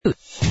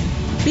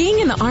Being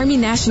in the Army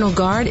National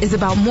Guard is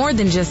about more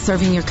than just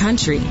serving your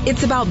country.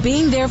 It's about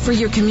being there for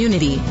your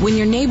community when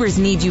your neighbors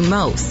need you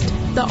most.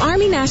 The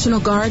Army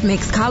National Guard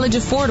makes college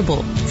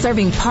affordable.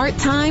 Serving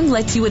part-time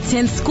lets you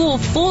attend school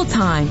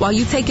full-time while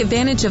you take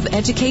advantage of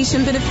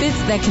education benefits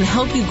that can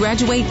help you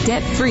graduate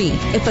debt-free.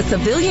 If a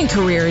civilian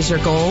career is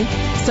your goal,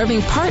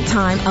 serving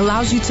part-time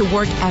allows you to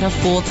work at a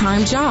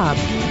full-time job.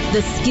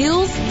 The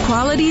skills,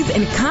 qualities,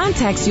 and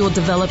contacts you'll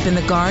develop in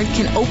the Guard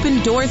can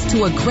open doors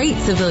to a great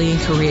civilian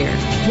career.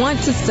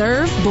 Want to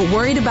serve but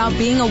worried about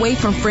being away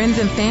from friends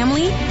and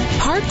family?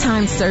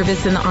 Part-time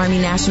service in the Army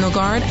National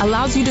Guard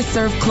allows you to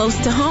serve close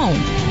to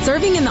home.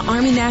 Serving in the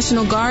Army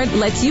National Guard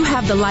lets you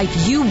have the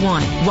life you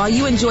want while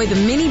you enjoy the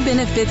many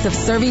benefits of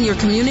serving your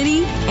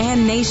community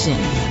and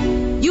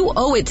nation. You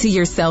owe it to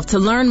yourself to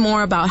learn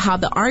more about how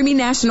the Army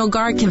National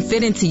Guard can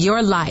fit into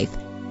your life.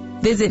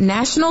 Visit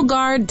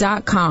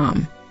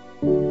NationalGuard.com.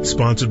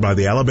 Sponsored by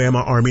the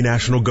Alabama Army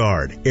National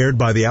Guard. Aired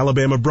by the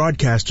Alabama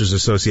Broadcasters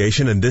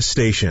Association and this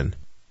station.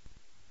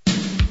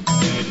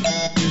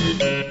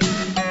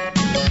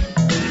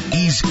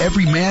 He's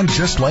every man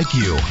just like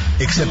you,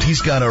 except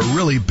he's got a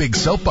really big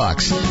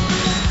soapbox.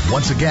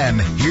 Once again,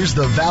 here's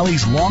the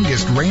Valley's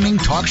longest reigning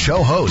talk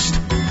show host,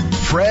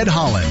 Fred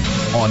Holland,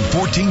 on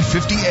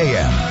 1450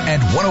 AM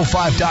and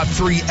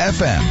 105.3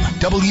 FM,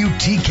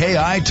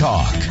 WTKI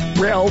Talk.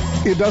 Well,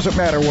 it doesn't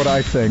matter what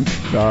I think.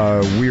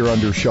 We're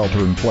under shelter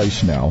in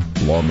place now,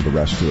 along with the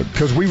rest of it,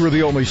 because we were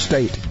the only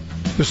state.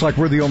 Just like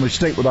we're the only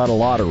state without a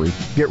lottery.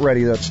 Get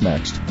ready, that's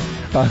next.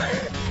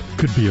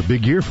 Could be a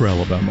big year for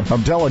Alabama.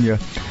 I'm telling you.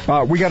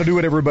 We got to do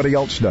what everybody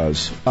else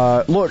does.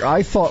 Look,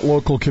 I thought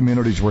local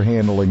communities were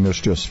handling this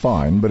just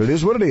fine, but it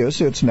is what it is.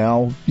 It's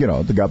now,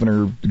 the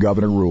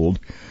governor ruled,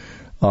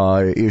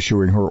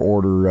 issuing her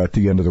order at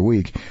the end of the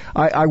week.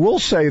 I will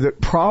say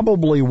that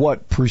probably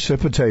what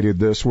precipitated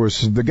this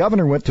was the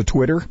governor went to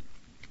Twitter,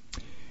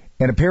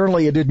 and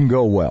apparently it didn't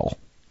go well.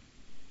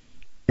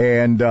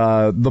 And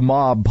the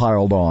mob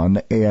piled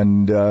on,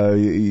 and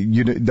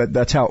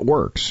that's how it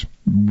works.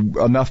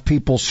 Enough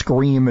people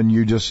scream, and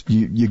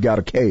you got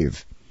to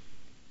cave.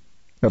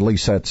 At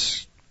least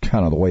that's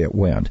kind of the way it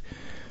went.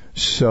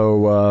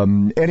 So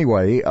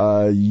anyway,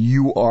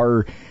 you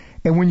are,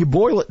 and when you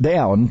boil it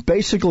down,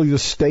 basically the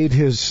state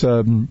has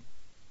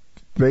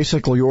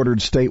basically ordered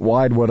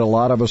statewide what a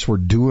lot of us were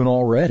doing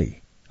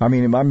already. I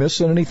mean, am I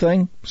missing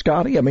anything,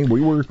 Scotty? I mean,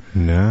 we were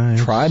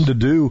trying to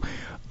do.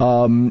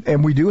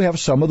 And we do have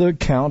some of the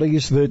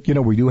counties that,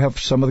 we do have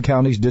some of the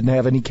counties didn't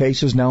have any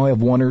cases. Now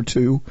have one or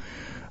two.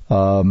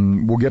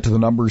 We'll get to the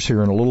numbers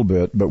here in a little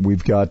bit, but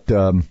we've got,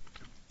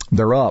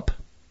 they're up.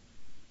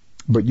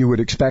 But you would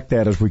expect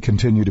that as we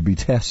continue to be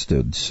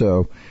tested.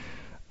 So,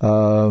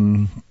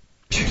 you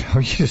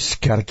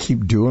just got to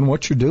keep doing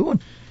what you're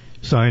doing.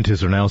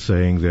 Scientists are now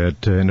saying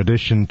that in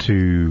addition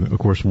to, of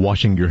course,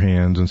 washing your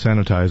hands and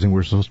sanitizing,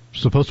 we're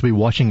supposed to be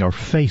washing our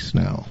face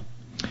now.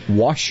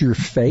 Wash your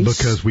face?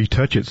 Because we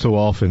touch it so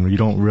often, you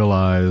don't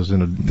realize.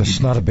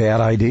 That's not a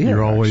bad idea.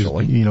 You're always,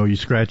 actually. You're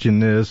scratching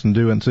this and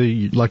doing,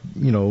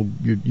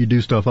 you do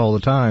stuff all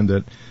the time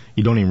that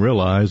you don't even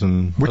realize.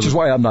 Which is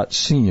why I'm not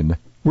seeing.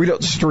 We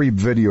don't stream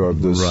video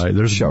of this right.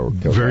 There's show.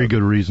 Very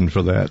good reason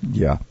for that.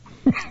 Yeah.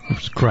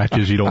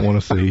 Scratches you don't want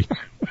to see.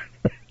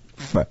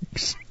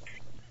 Thanks.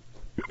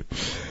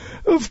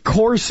 Of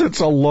course it's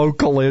a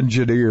local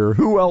engineer.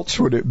 Who else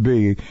would it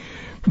be?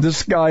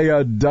 This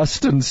guy,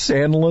 Dustin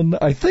Sandlin,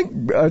 I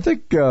think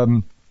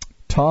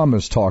Tom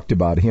has talked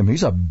about him.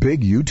 He's a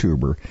big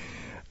YouTuber.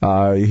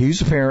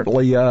 He's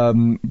apparently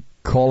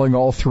calling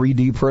all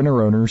 3D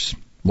printer owners,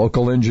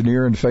 local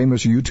engineer and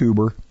famous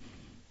YouTuber.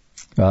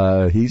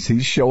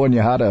 He's showing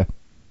you how to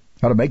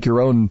make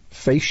your own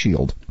face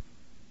shield.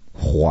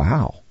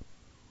 Wow.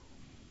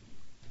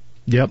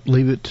 Yep,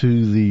 leave it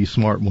to the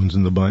smart ones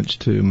in the bunch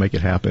to make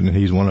it happen, and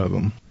he's one of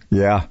them.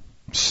 Yeah.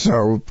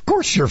 So, of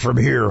course you're from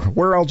here.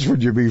 Where else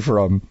would you be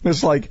from?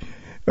 It's like,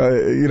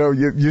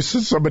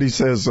 somebody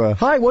says,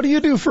 hi, what do you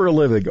do for a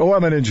living? Oh,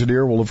 I'm an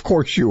engineer. Well, of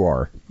course you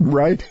are.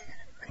 Right?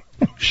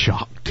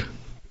 Shocked.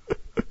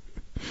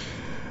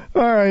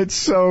 All right.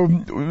 So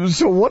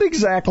what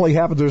exactly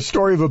happened? There's a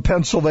story of a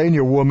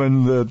Pennsylvania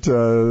woman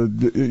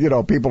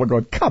that, people are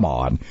going, come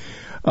on.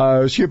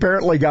 She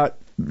apparently got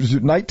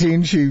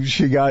 19.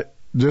 She got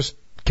just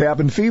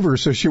cabin fever.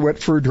 So she went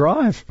for a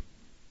drive.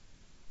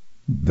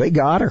 They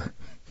got her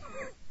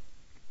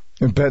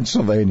in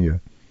Pennsylvania.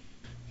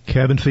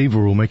 Cabin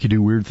fever will make you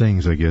do weird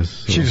things, I guess.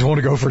 So. She just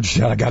wanted to go for a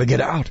shot. I got to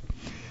get out.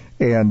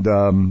 And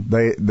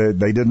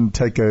they didn't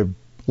take a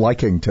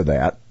liking to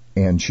that,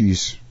 and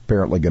she's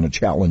apparently going to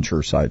challenge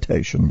her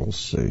citation. We'll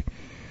see.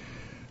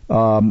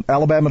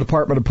 Alabama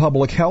Department of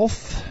Public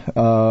Health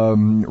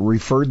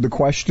referred the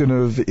question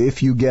of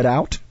if you get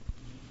out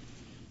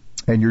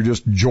and you're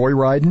just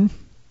joyriding,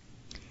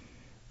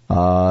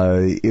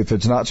 if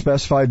it's not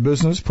specified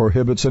business,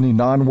 prohibits any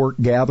non-work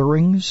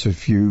gatherings.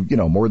 If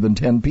more than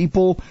 10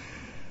 people,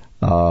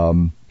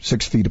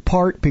 6 feet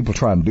apart, people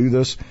trying to do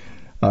this.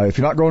 If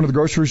you're not going to the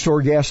grocery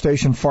store, gas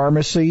station,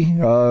 pharmacy,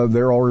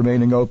 they're all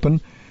remaining open.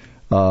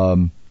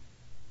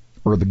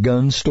 or the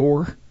gun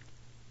store,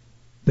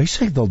 they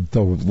say the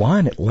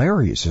line at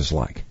Larry's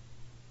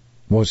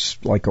was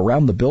like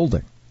around the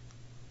building.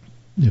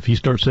 If he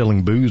starts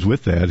selling booze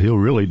with that, he'll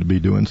really be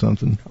doing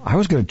something. I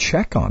was going to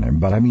check on him,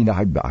 but I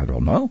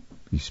don't know.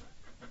 He's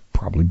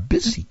probably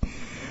busy.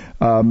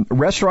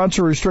 Restaurants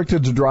are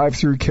restricted to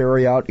drive-through,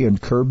 carry-out, and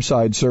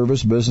curbside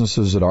service.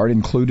 Businesses that aren't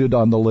included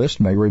on the list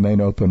may remain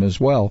open as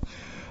well.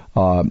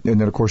 And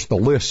then, of course, the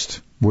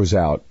list was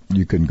out.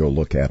 You can go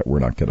look at it. We're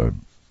not going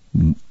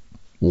to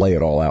lay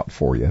it all out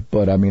for you.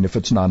 But, if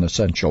it's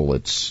non-essential,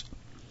 it's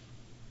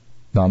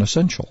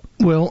non-essential.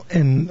 Well,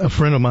 and a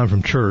friend of mine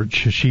from church,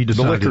 she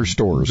decided... The liquor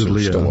stores are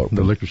still open.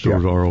 The liquor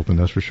stores are open,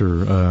 that's for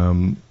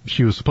sure.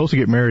 She was supposed to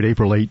get married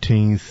April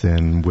 18th,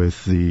 and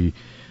with the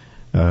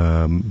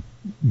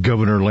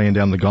governor laying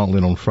down the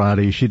gauntlet on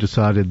Friday, she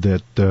decided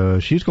that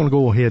she's going to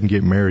go ahead and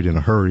get married in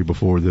a hurry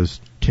before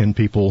this 10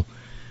 people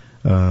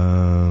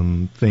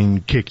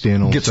thing kicked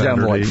in on Gets Saturday.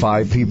 Down to like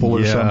 5 people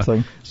or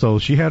something. So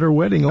she had her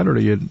wedding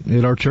Saturday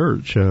at our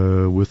church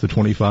with the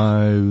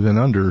 25 and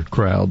under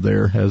crowd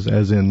there,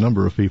 as in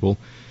number of people.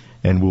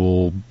 And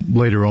we'll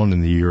later on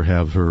in the year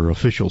have her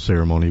official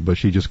ceremony, but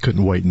she just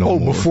couldn't wait no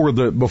more. Before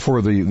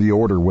the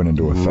order went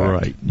into effect.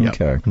 Right. Yep.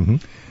 Okay. Mm-hmm.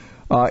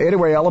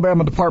 Anyway,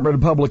 Alabama Department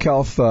of Public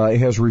Health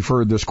has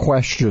referred this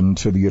question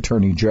to the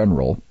Attorney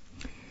General.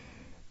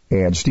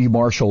 And Steve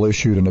Marshall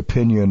issued an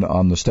opinion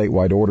on the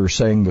statewide order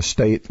saying the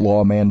state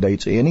law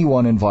mandates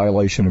anyone in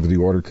violation of the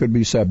order could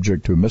be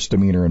subject to a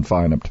misdemeanor and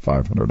fine up to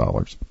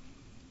 $500.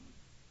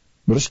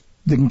 But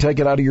they can take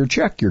it out of your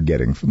check you're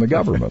getting from the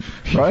government,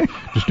 right?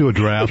 Just do a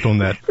draft on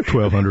that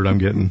 $1,200 I'm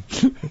getting.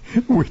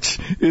 Which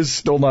is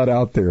still not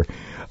out there.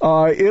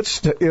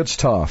 It's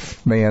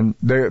tough, man.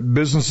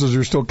 Businesses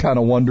are still kind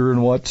of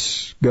wondering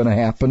what's going to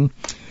happen.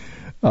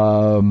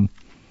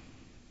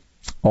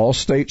 All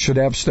states should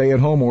have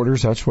stay-at-home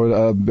orders. That's what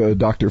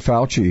Dr.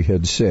 Fauci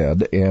had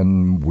said,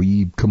 and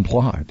we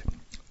complied.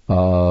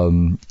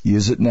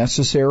 Is it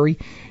necessary?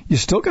 You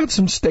still got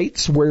some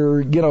states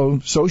where,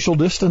 social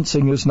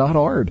distancing is not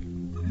hard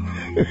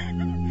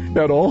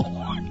at all.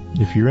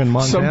 If you're in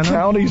Montana, some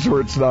counties where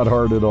it's not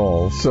hard at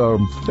all. So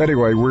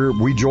anyway,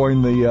 we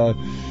joined the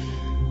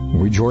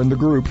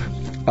group.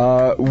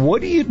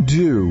 What do you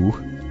do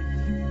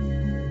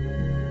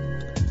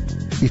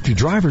if your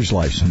driver's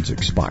license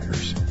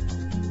expires?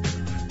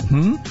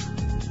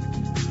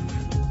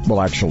 Well,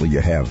 actually, you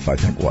have, I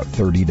think,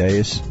 30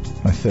 days,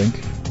 I think.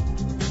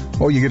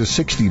 Oh, you get a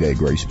 60-day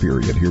grace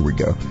period. Here we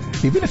go.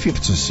 Even if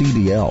it's a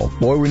CDL.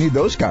 Boy, we need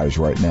those guys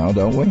right now,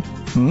 don't we?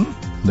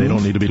 They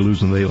don't need to be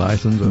losing their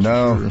license.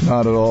 No,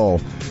 not at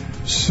all.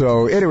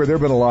 So, anyway, there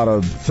have been a lot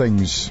of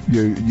things.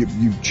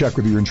 You check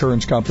with your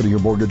insurance company, your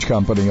mortgage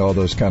company, all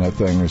those kind of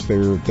things.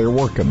 They're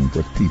working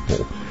with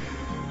people.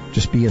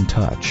 Just be in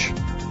touch.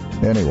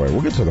 Anyway,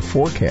 we'll get to the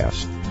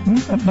forecast.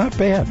 Not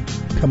bad.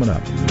 Coming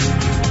up.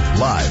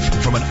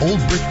 Live from an old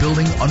brick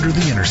building under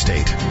the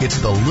interstate, it's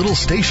the little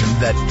station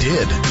that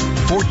did.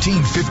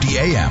 1450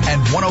 AM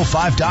and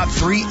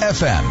 105.3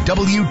 FM,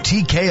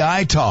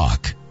 WTKI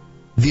Talk.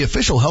 The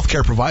official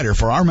healthcare provider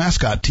for our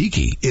mascot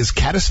Tiki is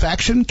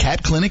Catisfaction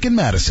Cat Clinic in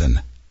Madison.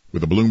 With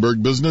the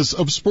Bloomberg Business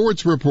of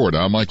Sports report,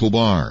 I'm Michael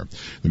Barr.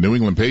 The New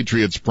England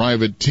Patriots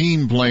private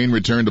team plane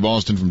returned to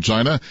Boston from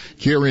China,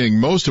 carrying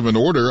most of an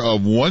order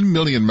of 1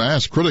 million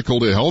masks critical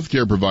to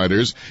healthcare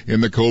providers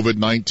in the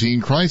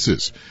COVID-19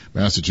 crisis.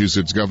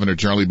 Massachusetts Governor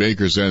Charlie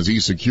Baker says he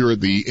secured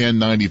the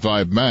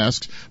N95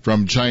 masks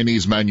from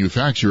Chinese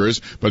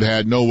manufacturers, but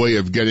had no way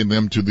of getting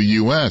them to the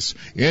U.S.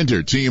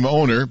 Enter team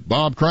owner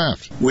Bob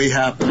Kraft. We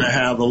happen to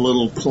have a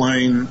little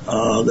plane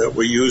that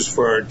we use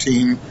for our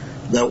team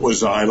that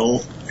was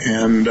idle,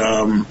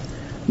 and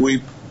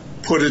we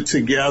put it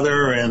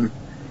together and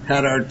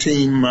had our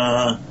team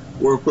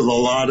work with a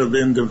lot of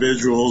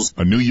individuals.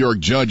 A New York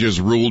judge has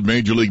ruled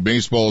Major League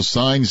Baseball's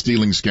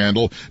sign-stealing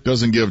scandal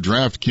doesn't give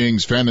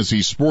DraftKings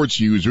fantasy sports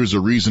users a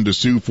reason to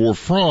sue for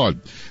fraud.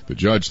 The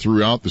judge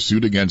threw out the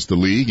suit against the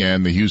league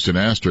and the Houston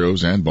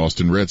Astros and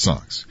Boston Red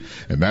Sox.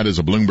 And that is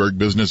a Bloomberg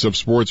Business of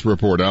Sports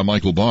report. I'm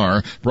Michael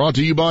Barr, brought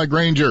to you by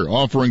Grainger,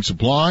 offering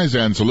supplies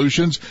and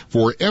solutions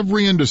for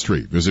every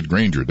industry. Visit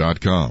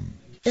Grainger.com.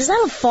 Is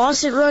that a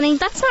faucet running?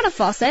 That's not a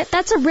faucet.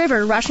 That's a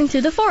river rushing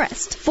through the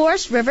forest.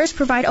 Forest rivers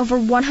provide over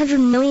 100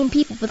 million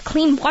people with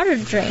clean water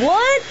to drink.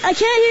 What? I can't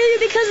hear you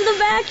because of the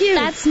vacuum.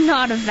 That's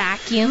not a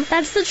vacuum.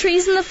 That's the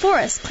trees in the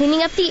forest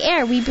cleaning up the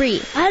air we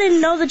breathe. I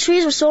didn't know the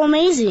trees were so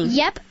amazing.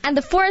 Yep, and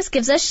the forest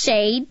gives us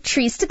shade,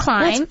 trees to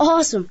climb. That's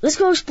awesome. Let's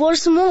go explore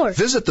some more.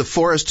 Visit the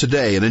forest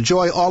today and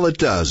enjoy all it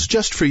does,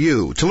 just for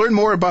you. To learn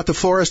more about the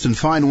forest and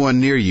find one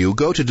near you,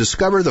 go to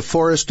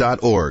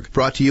discovertheforest.org.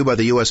 Brought to you by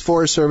the U.S.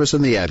 Forest Service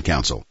and the Ad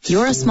Council. hassle.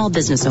 You're a small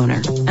business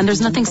owner, and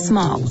there's nothing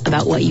small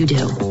about what you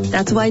do.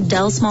 That's why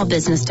Dell Small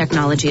Business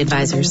Technology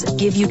Advisors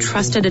give you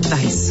trusted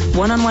advice,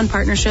 one-on-one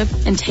partnership,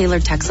 and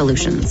tailored tech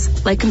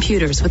solutions, like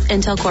computers with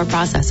Intel Core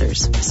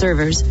processors,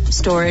 servers,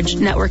 storage,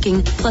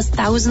 networking, plus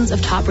thousands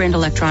of top-brand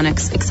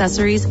electronics,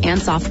 accessories,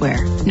 and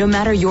software. No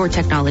matter your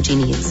technology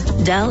needs,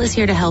 Dell is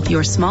here to help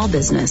your small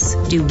business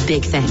do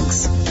big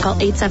things. Call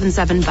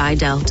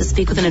 877-BUY-DELL to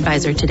speak with an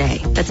advisor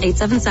today. That's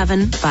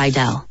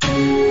 877-BUY-DELL.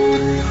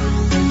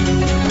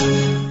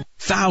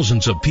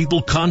 Thousands of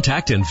people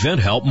contact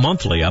InventHelp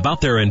monthly about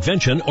their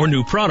invention or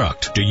new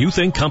product. Do you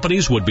think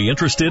companies would be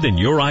interested in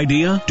your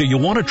idea? Do you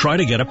want to try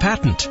to get a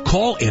patent?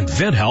 Call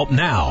InventHelp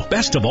now.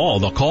 Best of all,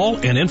 the call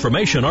and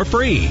information are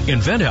free.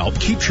 InventHelp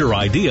keeps your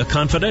idea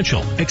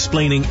confidential,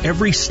 explaining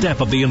every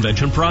step of the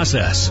invention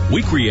process.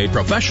 We create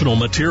professional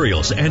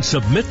materials and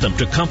submit them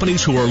to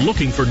companies who are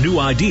looking for new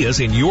ideas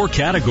in your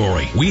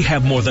category. We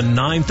have more than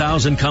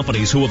 9,000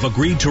 companies who have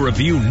agreed to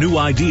review new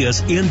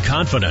ideas in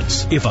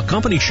confidence. If a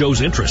company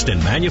shows interest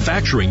in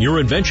manufacturing your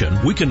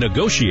invention, we can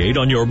negotiate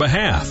on your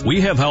behalf.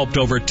 We have helped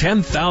over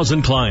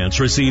 10,000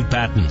 clients receive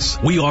patents.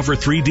 We offer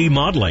 3D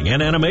modeling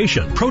and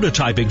animation,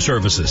 prototyping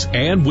services,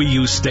 and we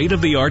use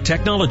state-of-the-art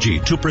technology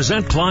to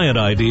present client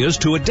ideas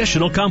to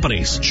additional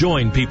companies.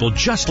 Join people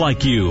just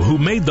like you who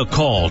made the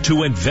call to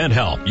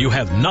InventHelp. You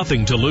have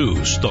nothing to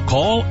lose. The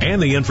call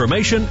and the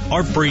information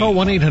are free. Call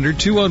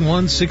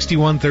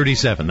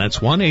 1-800-211-6137. That's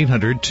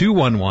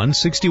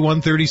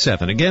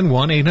 1-800-211-6137. Again,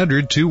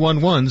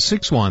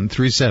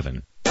 1-800-211-6137.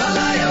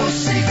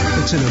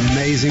 It's an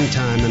amazing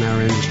time in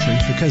our industry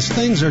because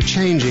things are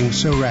changing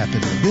so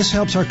rapidly. This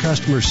helps our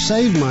customers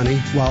save money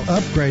while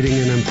upgrading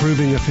and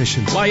improving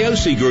efficiency.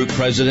 Liosi Group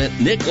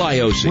President Nick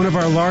Liosi. One of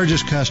our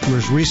largest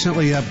customers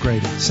recently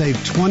upgraded,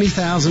 saved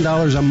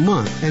 $20,000 a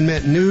month, and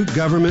met new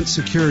government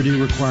security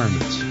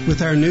requirements.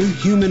 With our new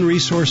human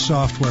resource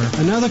software,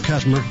 another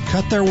customer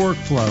cut their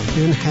workflow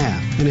in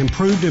half and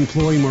improved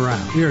employee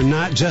morale. We are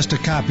not just a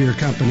copier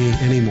company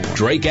anymore.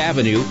 Drake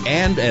Avenue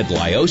and at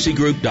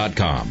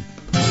liosigroup.com.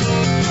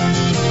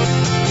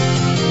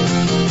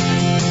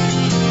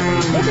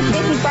 This is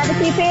Vicky's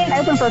Barbecue Pit,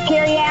 open for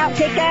carry-out,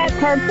 pick-up,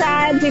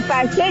 curbside,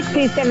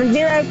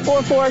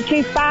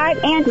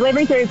 256-270-4425, and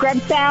delivery through Grub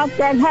South,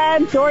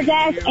 Grubhub,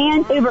 DoorDash,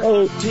 and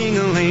Uber Eats.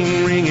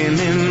 Ting-a-ling ringing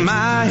in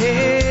my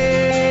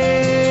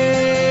head.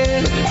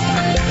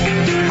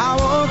 I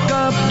woke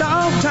up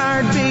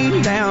dog-tired,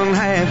 beat down,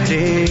 half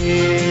dead.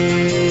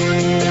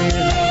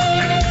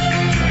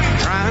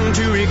 Trying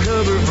to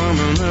recover from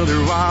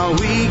another wild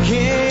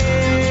weekend.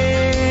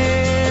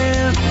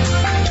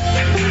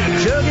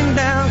 Chugging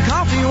down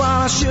coffee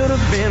while I should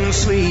have been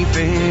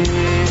sleeping.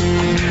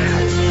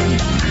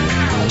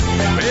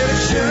 But it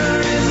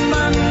sure is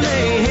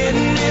Monday,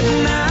 heading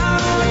it now.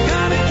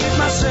 Gotta get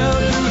myself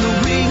through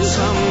the week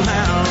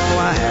somehow.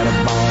 I had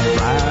a ball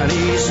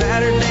Friday,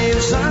 Saturday,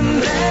 and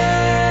Sunday.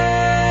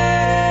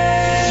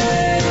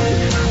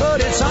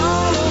 But it's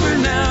all over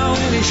now,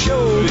 and it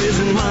sure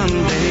isn't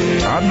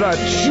Monday. I'm not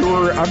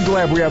sure. I'm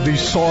glad we have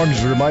these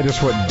songs to remind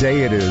us what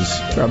day it is.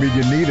 I mean,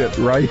 you need it,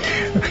 right?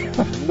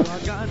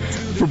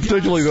 For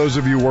particularly those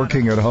of you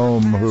working at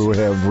home who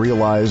have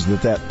realized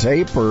that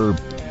tape or,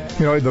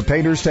 you know, the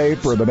painter's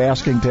tape or the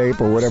masking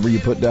tape or whatever you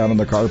put down on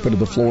the carpet of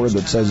the floor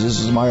that says, this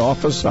is my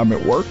office, I'm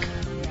at work,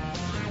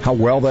 how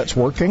well that's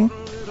working.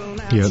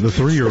 Yeah, the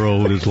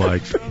 3-year-old is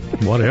like,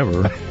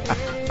 whatever.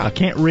 I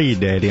can't read,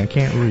 Daddy. I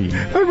can't read.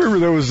 I remember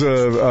there was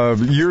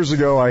years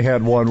ago I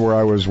had one where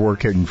I was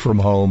working from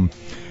home.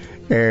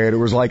 And it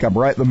was like I'm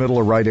right in the middle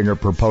of writing a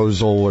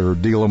proposal or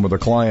dealing with a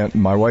client.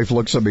 And my wife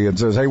looks at me and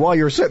says, hey, while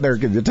you're sitting there,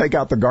 can you take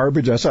out the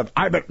garbage? I said,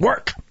 I'm at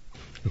work.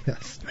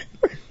 Yes.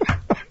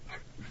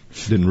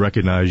 Didn't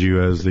recognize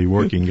you as the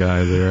working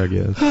guy there, I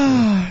guess.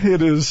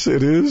 It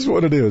is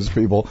what it is,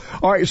 people.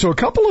 All right, so a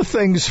couple of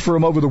things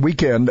from over the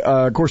weekend.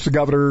 Of course, the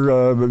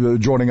governor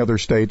joining other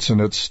states,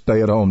 and it's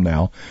stay at home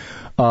now.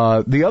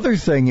 The other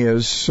thing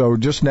is, so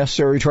just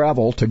necessary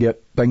travel to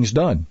get things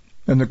done.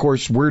 And, of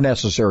course, we're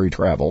necessary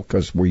travel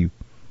because we're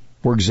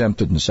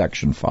exempted in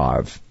Section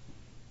 5I,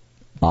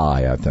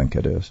 I think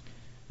it is.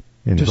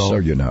 And just so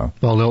you know.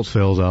 If all else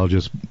fails, I'll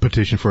just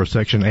petition for a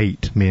Section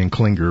 8. Me and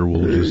Klinger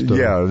will just...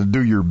 yeah,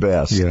 do your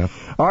best. Yeah.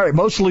 All right,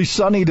 mostly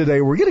sunny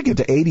today. We're going to get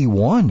to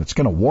 81. It's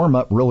going to warm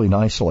up really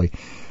nicely.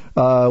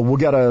 We'll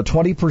get a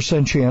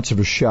 20% chance of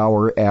a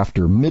shower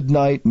after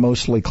midnight,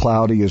 mostly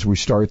cloudy as we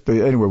start.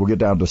 Anyway, we'll get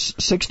down to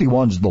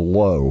 61's the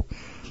low.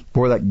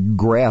 Boy, that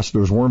grass,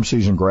 those warm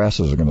season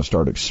grasses are going to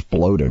start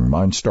exploding.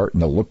 Mine's starting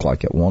to look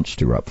like it wants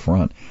to up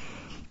front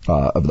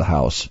of the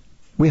house.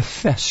 We have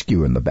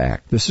fescue in the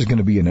back. This is going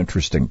to be an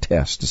interesting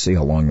test to see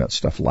how long that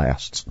stuff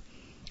lasts.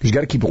 Because you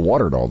got to keep it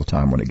watered all the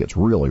time when it gets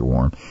really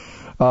warm.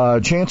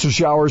 Chance of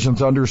showers and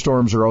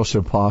thunderstorms are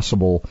also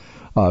possible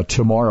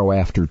tomorrow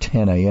after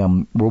 10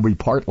 a.m. We'll be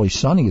partly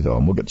sunny, though,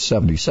 and we'll get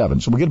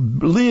 77. So we'll get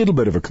a little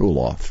bit of a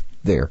cool-off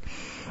there.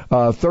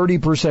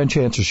 30%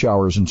 chance of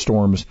showers and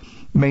storms,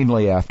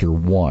 mainly after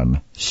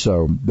 1.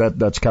 So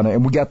that's kind of,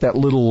 and we got that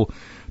little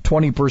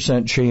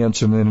 20%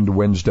 chance, and then into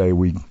Wednesday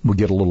we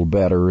get a little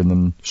better, and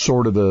then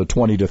sort of the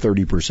 20 to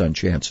 30%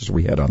 chances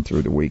we had on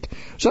through the week.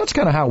 So that's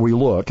kind of how we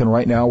look, and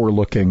right now we're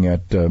looking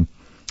at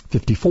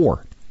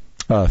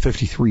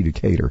 53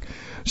 Decatur.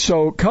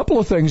 So a couple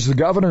of things. The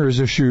governor has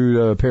issued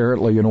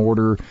apparently an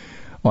order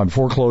on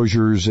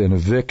foreclosures and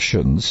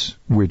evictions,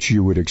 which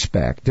you would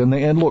expect.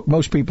 And look,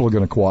 most people are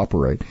going to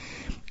cooperate.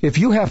 If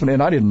you happen,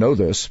 and I didn't know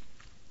this,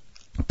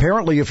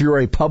 apparently if you're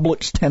a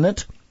Publix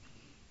tenant,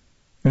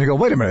 and you go,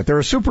 wait a minute, they're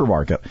a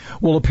supermarket.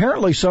 Well,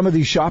 apparently some of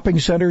these shopping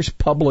centers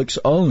Publix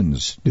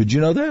owns. Did you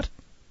know that?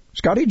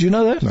 Scotty, did you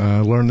know that? I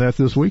learned that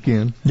this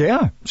weekend.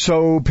 Yeah.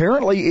 So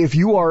apparently if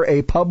you are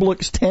a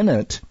Publix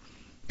tenant,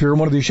 if you're in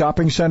one of these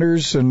shopping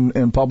centers and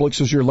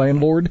Publix is your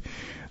landlord,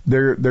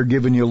 they're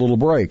giving you a little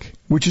break,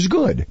 which is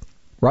good,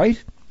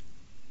 right?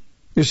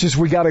 It's just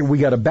we got to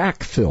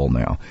backfill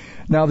now.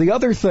 Now the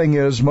other thing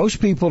is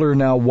most people are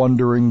now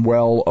wondering,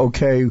 well,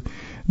 okay,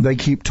 they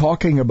keep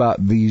talking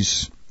about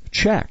these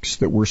checks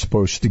that we're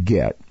supposed to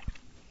get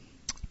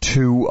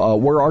to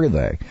where are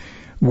they?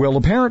 Well,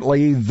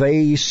 apparently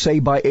they say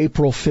by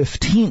April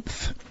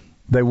 15th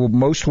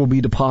most will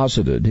be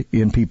deposited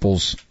in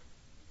people's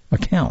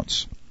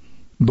accounts.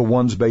 The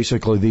ones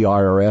basically the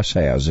IRS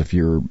has if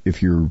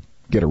you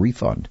get a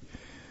refund.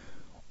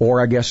 Or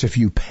I guess if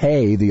you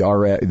pay, the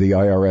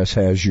IRS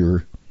has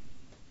your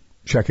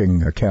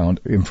checking account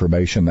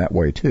information that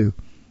way too,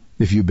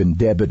 if you've been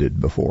debited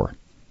before.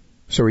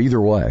 So either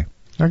way.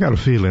 I got a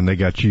feeling they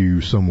got you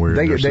somewhere.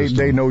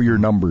 They know your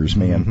numbers,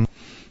 man. Mm-hmm.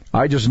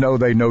 I just know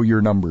they know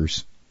your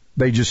numbers.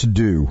 They just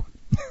do.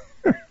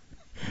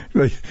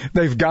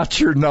 They've got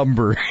your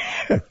number.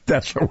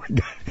 That's what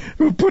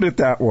we'll put it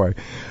that way.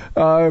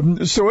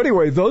 So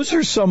anyway, those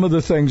are some of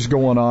the things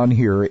going on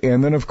here.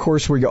 And then of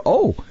course we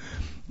go,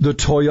 the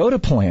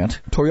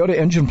Toyota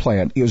engine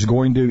plant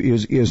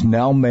is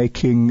now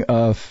making,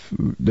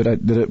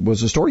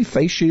 was the story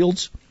face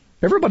shields?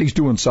 Everybody's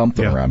doing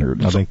something around here.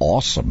 It's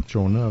awesome.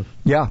 Sure enough.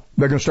 Yeah,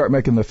 they're going to start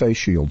making the face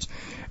shields.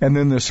 And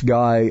then this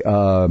guy,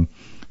 Tom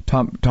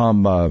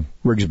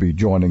Rigsby,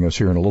 joining us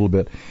here in a little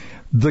bit.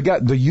 The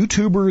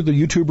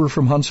YouTuber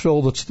from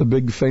Huntsville, that's the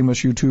big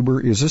famous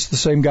YouTuber. Is this the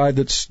same guy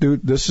this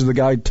is the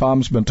guy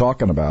Tom's been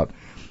talking about,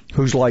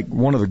 who's like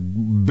one of the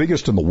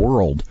biggest in the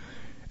world.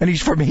 And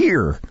he's from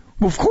here.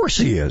 Well, of course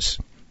he is.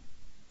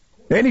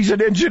 And he's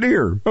an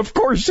engineer. Of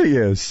course he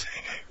is.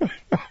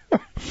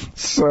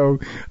 So,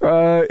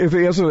 if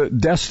he has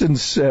Destin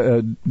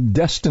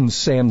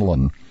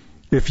Sandlin,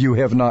 if you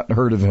have not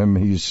heard of him,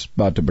 he's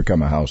about to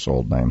become a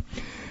household name.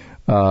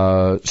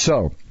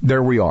 So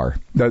there we are.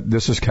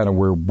 This is kind of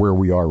where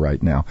we are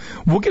right now.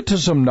 We'll get to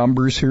some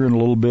numbers here in a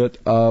little bit.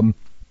 A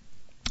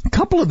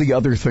couple of the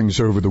other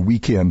things over the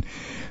weekend.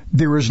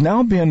 There has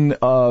now been,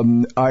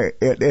 and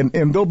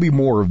there'll be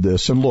more of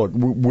this. And look,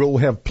 we'll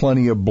have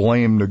plenty of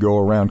blame to go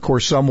around. Of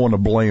course, someone to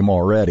blame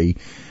already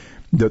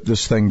that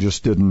this thing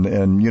just didn't,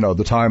 and,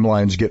 the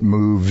timelines get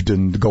moved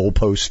and the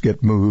goalposts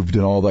get moved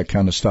and all that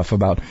kind of stuff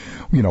about,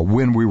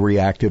 when we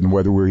reacted and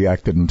whether we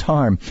reacted in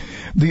time.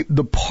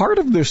 The part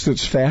of this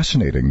that's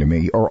fascinating to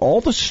me are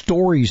all the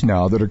stories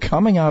now that are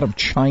coming out of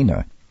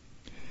China.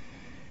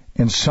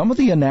 And some of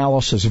the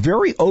analysis,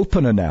 very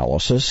open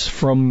analysis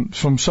from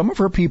some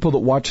of our people that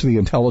watch the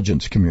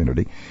intelligence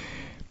community,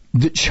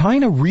 that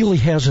China really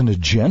has an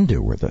agenda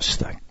with this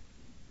thing.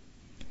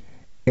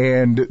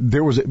 And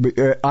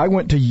I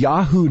went to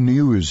Yahoo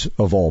News,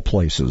 of all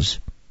places,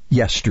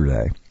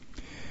 yesterday.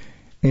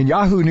 And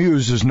Yahoo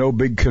News is no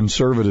big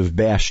conservative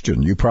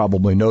bastion. You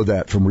probably know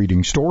that from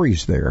reading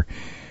stories there.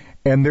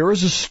 And there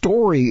is a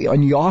story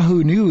on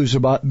Yahoo News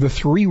about the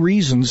 3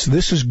 reasons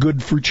this is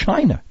good for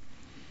China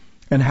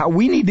and how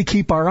we need to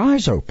keep our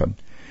eyes open.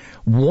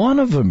 One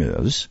of them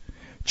is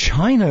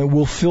China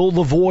will fill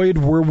the void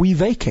where we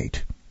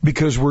vacate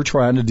because we're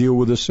trying to deal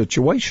with this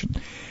situation.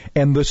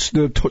 And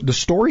the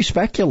story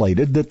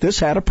speculated that this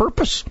had a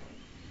purpose,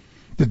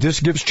 that this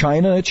gives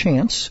China a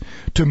chance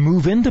to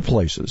move into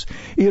places.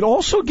 It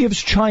also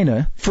gives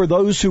China, for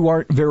those who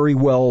aren't very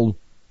well,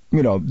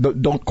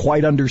 don't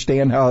quite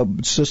understand how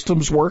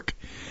systems work,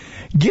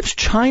 gives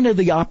China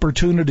the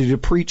opportunity to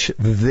preach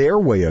their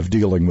way of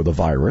dealing with a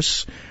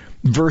virus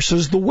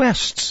versus the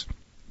West's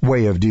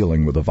way of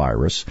dealing with a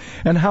virus,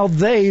 and how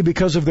they,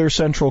 because of their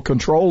central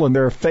control and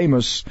their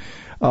famous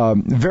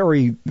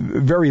very,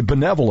 very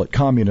benevolent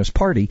Communist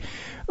Party,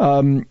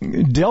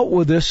 dealt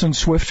with this in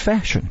swift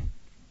fashion.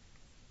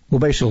 Well,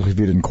 basically, if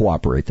you didn't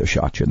cooperate, they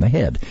shot you in the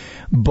head.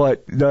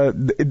 But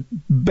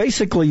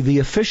basically, the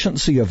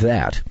efficiency of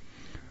that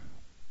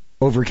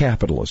over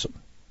capitalism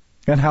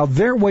and how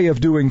their way of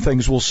doing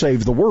things will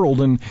save the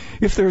world. And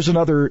if there's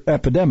another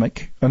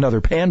epidemic, another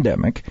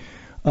pandemic,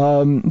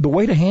 the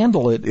way to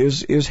handle it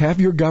is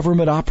have your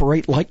government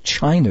operate like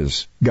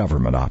China's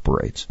government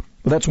operates.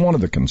 But that's one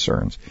of the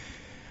concerns.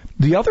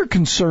 The other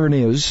concern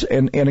is,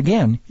 and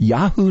again,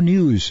 Yahoo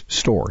News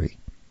story.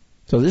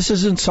 So this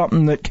isn't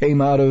something that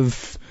came out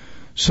of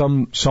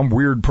some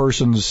weird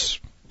person's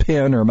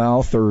pen or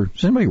mouth, or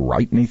does anybody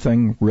write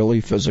anything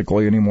really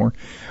physically anymore?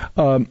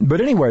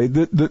 But anyway,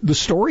 the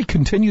story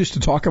continues to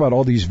talk about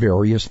all these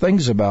various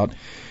things about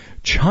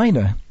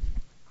China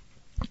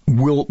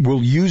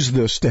will use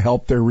this to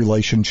help their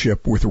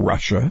relationship with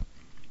Russia,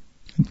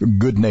 a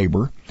good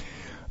neighbor,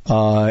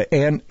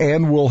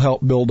 and will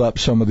help build up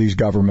some of these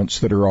governments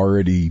that are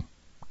already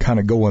kind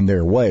of going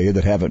their way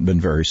that haven't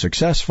been very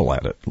successful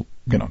at it.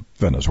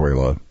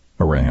 Venezuela,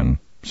 Iran,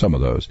 some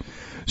of those.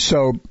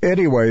 So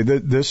anyway,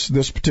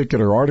 this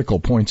particular article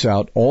points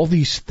out all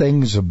these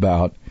things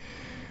about,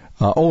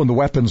 and the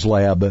weapons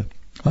lab in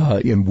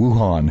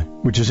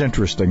Wuhan, which is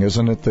interesting,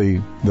 isn't it?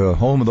 The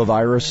home of the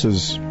virus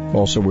is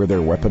also where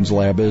their weapons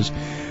lab is.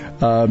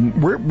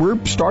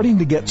 We're starting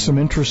to get some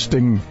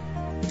interesting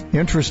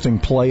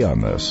play on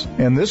this.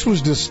 And this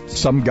was just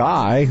some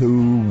guy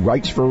who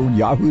writes for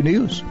Yahoo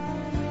News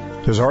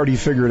has already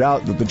figured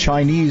out that the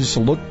Chinese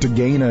look to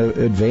gain an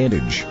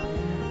advantage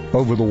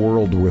over the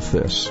world with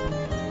this.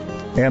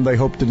 And they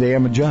hope to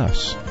damage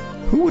us.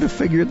 Who would have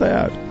figured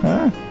that?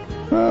 Huh?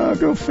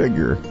 Go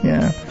figure.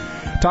 Yeah.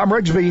 Tom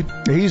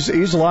Rigsby,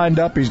 he's lined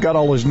up. He's got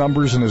all his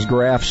numbers and his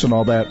graphs and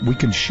all that. We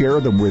can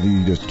share them with you.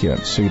 You just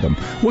can't see them.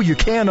 Well, you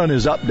can on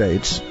his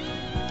updates.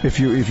 If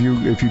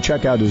you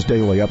check out his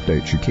daily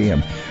updates, you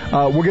can.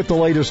 We'll get the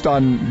latest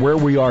on where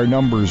we are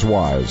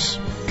numbers-wise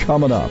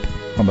coming up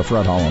on the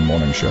Fred Holland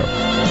Morning Show.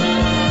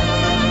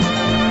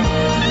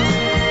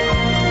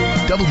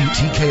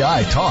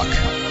 WTKI Talk.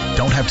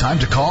 Don't have time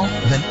to call?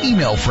 Then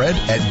email Fred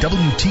at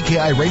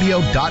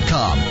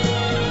WTKIRadio.com.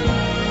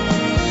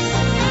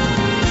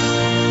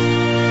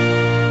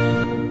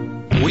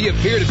 We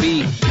appear to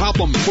be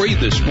problem-free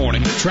this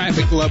morning.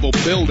 Traffic level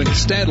building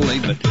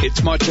steadily, but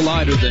it's much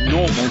lighter than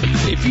normal.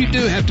 If you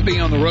do have to be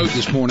on the road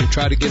this morning,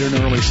 try to get an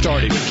early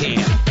start if you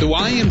can. The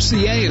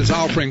YMCA is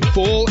offering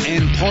full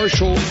and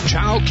partial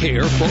child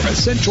care for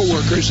essential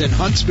workers in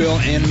Huntsville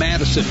and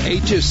Madison,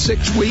 ages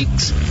 6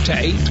 weeks to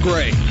 8th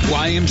grade.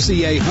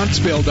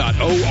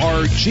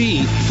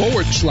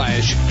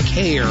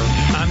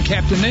 YMCAHuntsville.org/care. I'm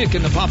Captain Nick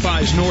in the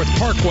Popeyes North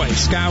Parkway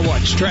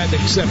Skywatch Traffic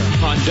Center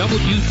on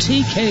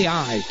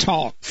WTKI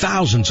Talk.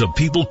 Thousands of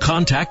people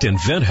contact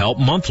InventHelp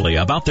monthly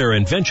about their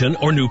invention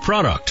or new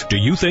product. Do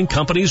you think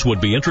companies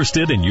would be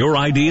interested in your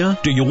idea?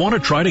 Do you want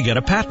to try to get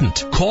a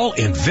patent? Call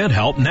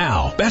InventHelp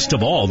now. Best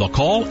of all, the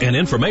call and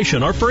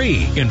information are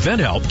free.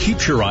 InventHelp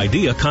keeps your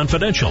idea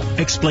confidential,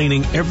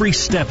 explaining every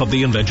step of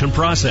the invention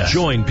process.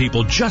 Join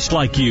people just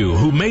like you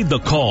who made the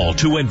call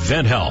to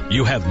InventHelp.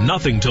 You have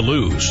nothing to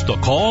lose. The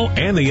call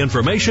and the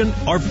information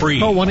are free.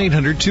 Call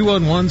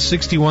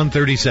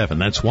 1-800-211-6137.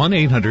 That's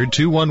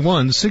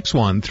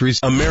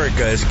 1-800-211-6137.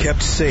 America is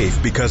kept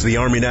safe because the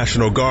Army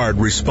National Guard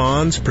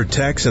responds,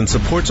 protects, and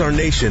supports our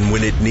nation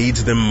when it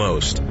needs them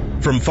most.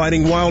 From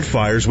fighting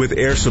wildfires with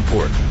air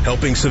support,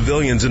 helping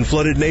civilians in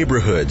flooded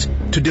neighborhoods,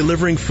 to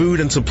delivering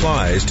food and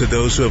supplies to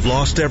those who have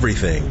lost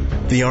everything,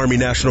 the Army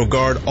National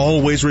Guard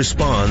always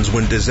responds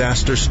when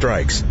disaster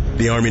strikes.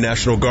 The Army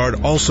National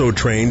Guard also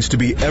trains to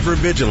be ever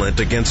vigilant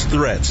against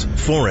threats,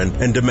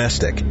 foreign and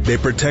domestic. They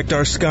protect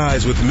our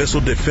skies with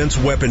missile defense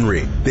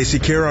weaponry. They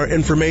secure our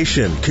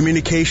information,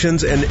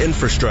 communications, and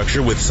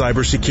infrastructure with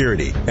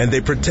cybersecurity. And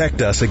they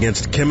protect us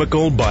against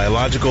chemical,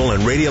 biological,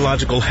 and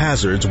radiological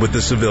hazards with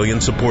the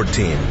civilian support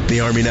team.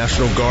 The Army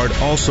National Guard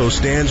also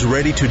stands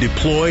ready to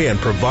deploy and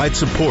provide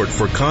support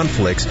for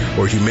conflicts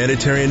or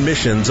humanitarian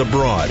missions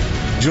abroad.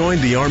 Join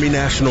the Army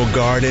National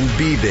Guard and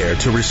be there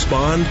to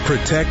respond,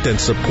 protect, and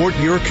support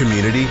your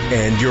community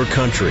and your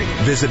country.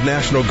 Visit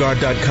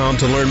NationalGuard.com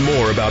to learn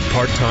more about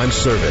part-time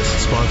service.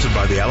 Sponsored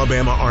by the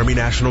Alabama Army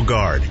National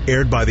Guard.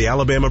 Aired by the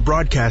Alabama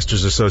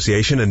Broadcasters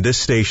Association and this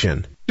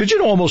station. Did you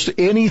know almost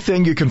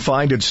anything you can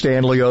find at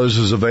Stanley O's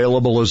is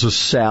available as a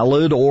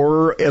salad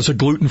or as a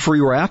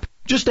gluten-free wrap?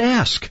 Just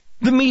ask.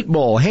 The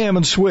meatball, ham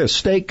and Swiss,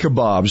 steak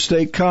kebab,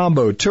 steak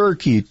combo,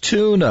 turkey,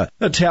 tuna,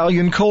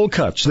 Italian cold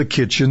cuts, the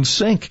kitchen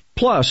sink.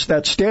 Plus,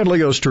 that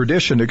Stanley O's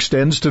tradition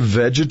extends to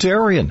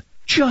vegetarian.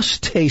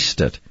 Just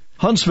taste it.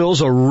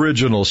 Huntsville's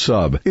original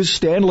sub is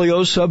Stanley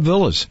O's Sub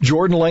Villas,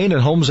 Jordan Lane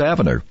and Holmes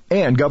Avenue,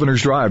 and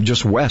Governor's Drive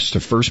just west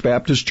of First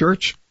Baptist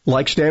Church.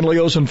 Like Stanley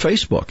O's on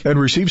Facebook and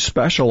receive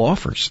special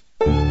offers.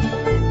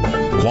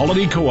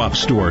 Quality Co-op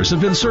stores have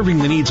been serving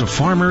the needs of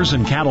farmers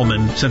and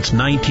cattlemen since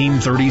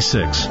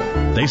 1936.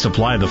 They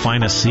supply the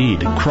finest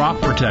seed, crop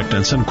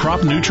protectants, and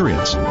crop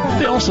nutrients.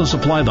 They also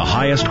supply the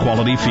highest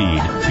quality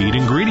feed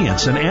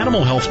ingredients, and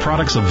animal health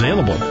products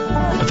available.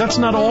 But that's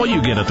not all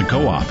you get at the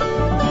Co-op.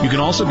 You can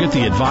also get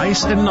the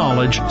advice and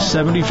knowledge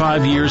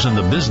 75 years in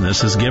the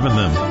business has given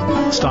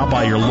them. Stop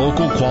by your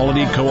local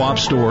Quality Co-op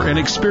store and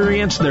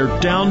experience their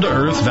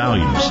down-to-earth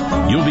values.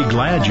 You'll be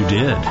glad you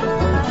did.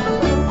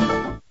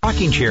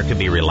 Rocking chair can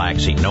be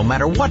relaxing no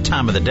matter what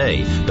time of the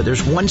day, but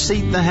there's one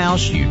seat in the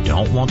house you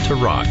don't want to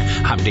rock.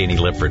 I'm Danny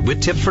Lifford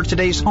with tips for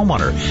today's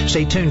homeowner.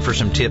 Stay tuned for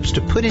some tips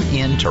to put an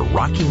end to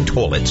rocking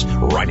toilets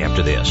right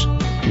after this.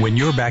 When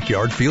your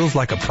backyard feels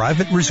like a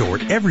private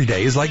resort, every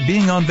day is like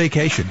being on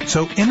vacation.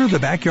 So enter the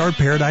Backyard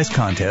Paradise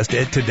contest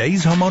at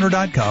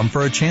todayshomeowner.com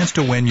for a chance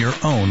to win your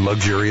own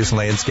luxurious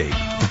landscape.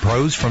 The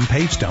pros from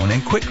Pavestone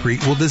and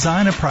Quikrete will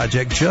design a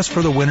project just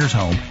for the winner's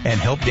home and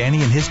help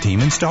Danny and his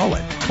team install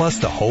it. Plus,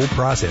 the whole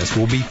process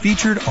will be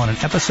featured on an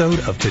episode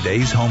of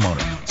Today's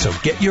Homeowner. So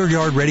get your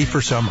yard ready for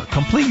summer.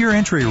 Complete your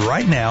entry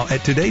right now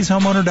at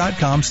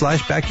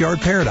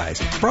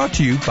todayshomeowner.com/backyardparadise. Brought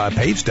to you by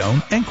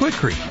Pavestone and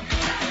Quikrete.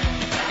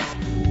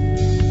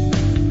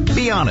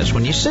 Be honest,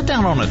 when you sit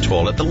down on a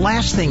toilet, the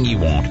last thing you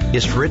want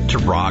is for it to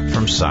rock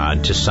from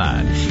side to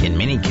side. In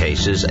many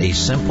cases, a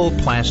simple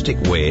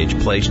plastic wedge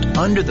placed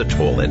under the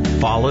toilet,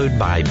 followed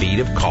by a bead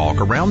of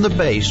caulk around the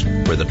base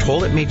where the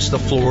toilet meets the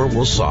floor,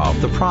 will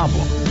solve the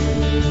problem.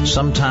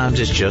 Sometimes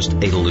it's just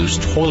a loose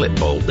toilet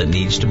bolt that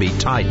needs to be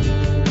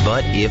tightened.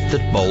 But if the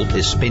bolt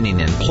is spinning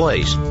in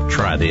place,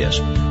 try this.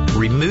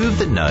 Remove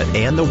the nut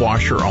and the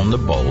washer on the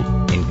bolt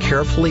and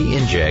carefully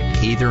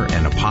inject either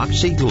an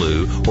epoxy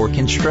glue or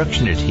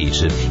construction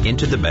adhesive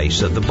into the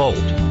base of the bolt.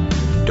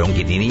 Don't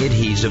get any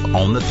adhesive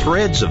on the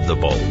threads of the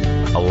bolt.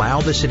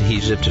 Allow this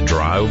adhesive to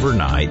dry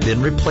overnight,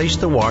 then replace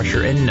the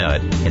washer and nut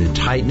and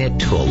tighten it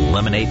to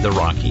eliminate the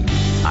rocking.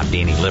 I'm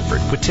Danny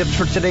Lifford with tips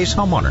for today's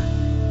homeowner.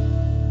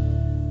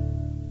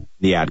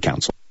 The Ad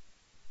Council.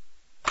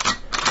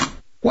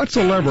 What's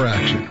a lever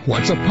action?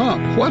 What's a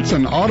pump? What's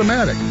an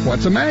automatic?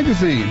 What's a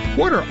magazine?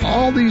 What are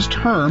all these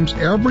terms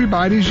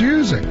everybody's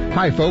using?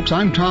 Hi folks,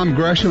 I'm Tom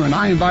Gresham and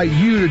I invite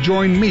you to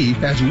join me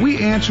as we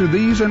answer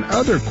these and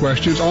other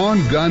questions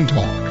on Gun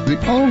Talk, the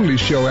only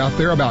show out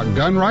there about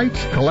gun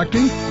rights,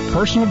 collecting,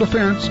 personal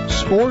defense,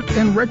 sport,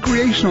 and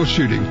recreational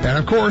shooting. And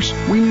of course,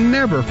 we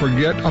never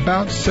forget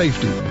about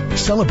safety.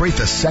 Celebrate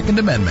the Second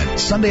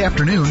Amendment Sunday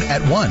afternoon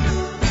at 1.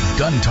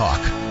 Gun Talk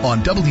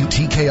on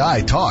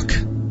WTKI Talk.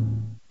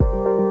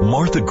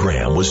 Martha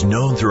Graham was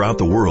known throughout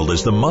the world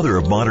as the mother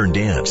of modern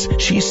dance.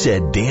 She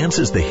said dance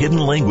is the hidden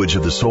language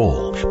of the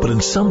soul. But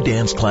in some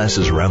dance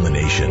classes around the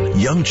nation,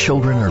 young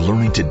children are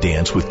learning to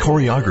dance with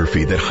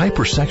choreography that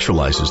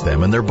hypersexualizes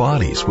them and their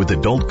bodies with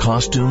adult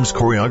costumes,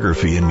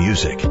 choreography, and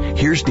music.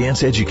 Here's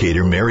dance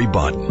educator Mary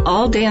Bodden.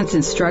 All dance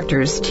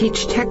instructors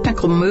teach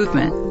technical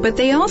movement, but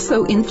they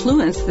also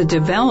influence the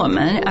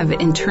development of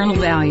internal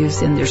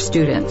values in their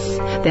students.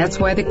 That's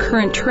why the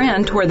current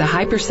trend toward the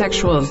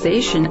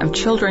hypersexualization of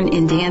children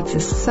in dance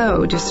is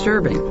so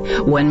disturbing.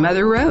 One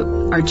mother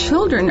wrote, "Our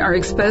children are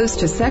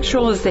exposed to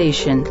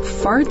sexualization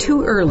far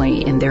too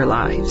early in their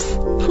lives.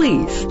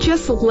 Please,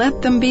 just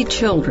let them be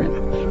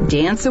children."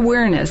 Dance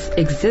awareness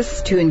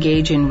exists to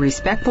engage in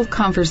respectful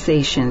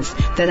conversations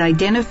that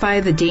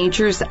identify the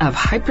dangers of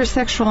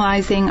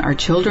hypersexualizing our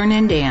children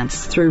in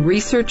dance through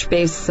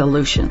research-based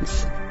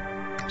solutions.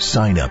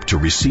 Sign up to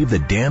receive the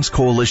Dance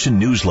Coalition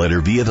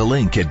newsletter via the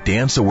link at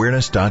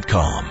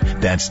danceawareness.com.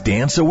 That's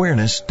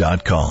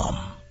danceawareness.com.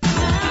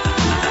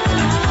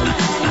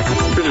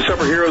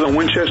 Superheroes on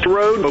Winchester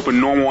Road, open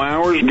normal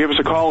hours. Give us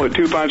a call at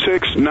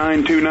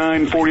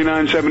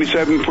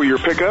 256-929-4977 for your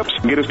pickups.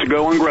 Get us to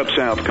go on Grub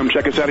South. Come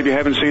check us out if you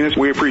haven't seen us.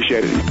 We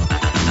appreciate it.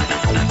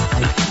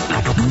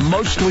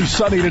 Mostly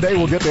sunny today.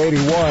 We'll get to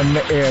 81,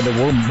 and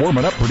we're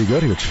warming up pretty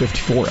good here. It's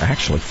 54.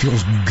 Actually,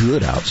 feels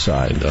good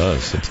outside. It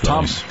does. It's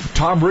nice.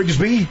 Tom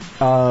Rigsby,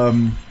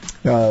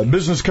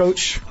 business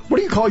coach. What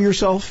do you call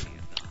yourself?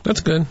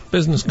 That's good.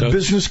 Business coach.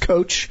 Business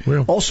coach.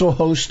 Yeah. Also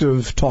host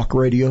of talk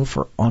radio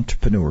for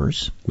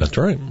entrepreneurs. That's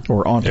right.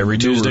 Or entrepreneurs. Every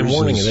Tuesday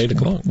morning at 8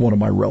 o'clock. One of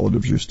my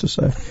relatives used to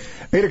say.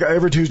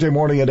 Every Tuesday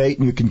morning at 8,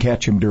 and you can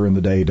catch him during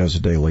the day. He does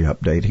a daily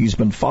update. He's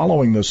been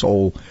following this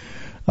whole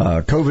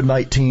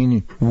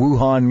COVID-19,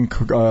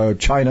 Wuhan,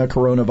 China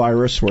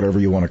coronavirus, whatever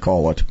you want to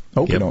call it.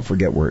 Hope you don't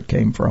forget where it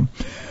came from.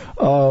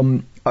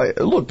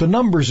 Look, the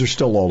numbers are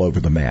still all over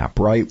the map,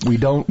 right?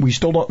 We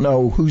still don't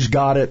know who's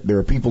got it. There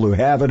are people who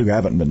have it who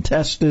haven't been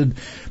tested.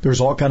 There's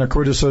all kind of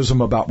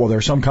criticism about, well, there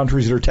are some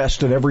countries that are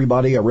testing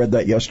everybody. I read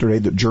that yesterday,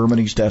 that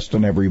Germany's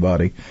testing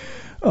everybody.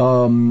 We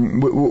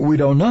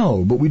don't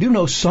know, but we do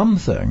know some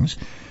things.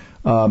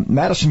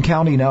 Madison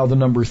County now the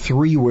number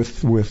 3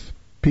 with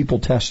people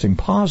testing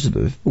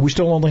positive, but we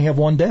still only have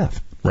 1 death.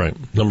 Right,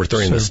 number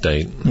 3 in the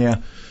state. Yeah.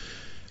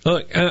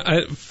 Look,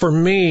 for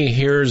me,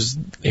 here's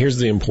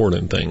the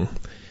important thing.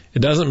 It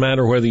doesn't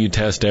matter whether you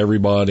test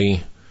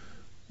everybody.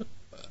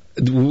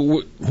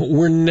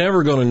 We're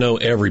never going to know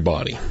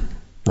everybody,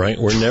 right?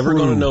 We're never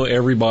going to know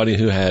everybody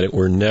who had it.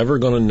 We're never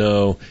going to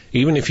know,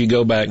 even if you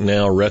go back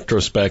now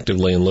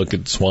retrospectively and look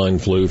at swine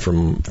flu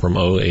from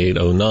 08,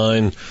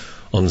 09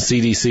 on the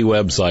CDC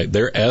website,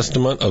 their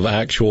estimate of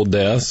actual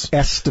deaths.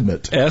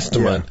 Estimate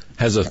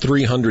has a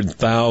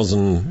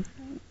 300,000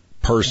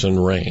 person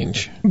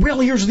range.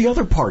 Well, here's the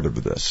other part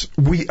of this.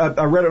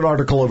 I read an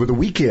article over the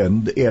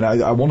weekend, and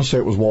I want to say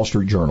it was Wall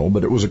Street Journal,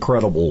 but it was a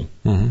credible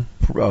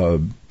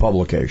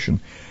publication,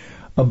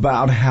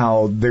 about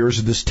how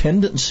there's this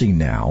tendency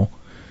now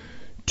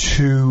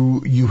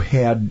you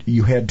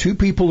had two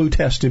people who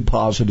tested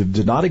positive,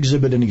 did not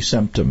exhibit any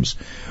symptoms.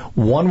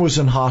 One was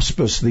in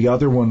hospice, the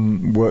other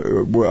one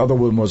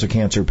was a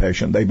cancer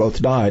patient. They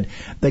both died.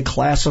 They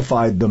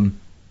classified them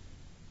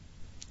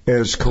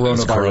as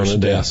coronavirus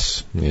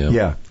deaths.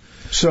 Yeah.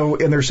 So,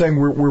 and they're saying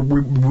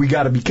we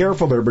got to be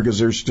careful there because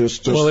there's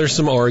just well, there's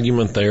some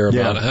argument there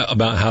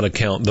about how to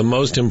count. The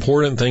most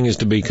important thing is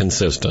to be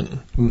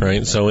consistent,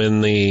 right? So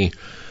in the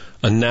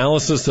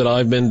analysis that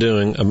I've been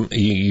doing,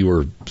 you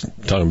were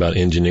talking about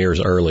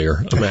engineers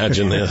earlier.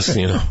 Imagine this,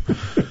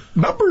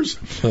 numbers.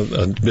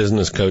 A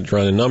business coach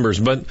running numbers,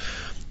 but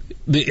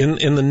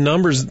in the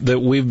numbers that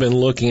we've been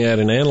looking at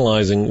and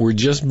analyzing, we're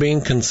just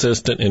being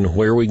consistent in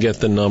where we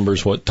get the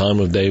numbers, what time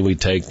of day we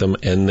take them,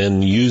 and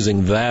then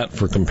using that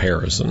for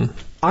comparison.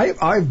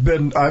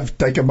 I've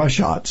taken my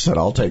shots, and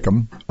I'll take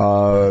them.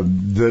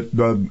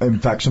 In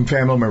fact, some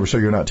family members say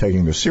you're not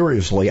taking this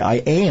seriously. I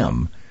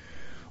am.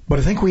 But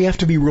I think we have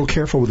to be real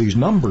careful with these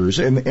numbers.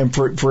 And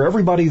for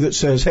everybody that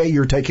says, hey,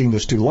 you're taking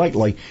this too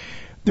lightly,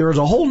 there is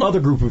a whole other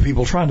group of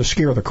people trying to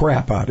scare the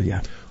crap out of you.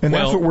 And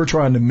that's what we're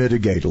trying to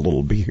mitigate a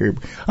little bit here.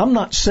 I'm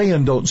not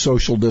saying don't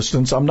social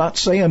distance. I'm not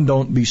saying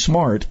don't be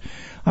smart.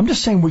 I'm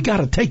just saying we got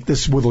to take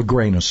this with a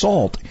grain of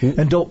salt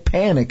and don't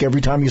panic every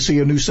time you see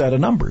a new set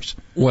of numbers.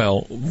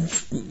 Well,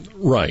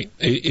 right.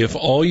 If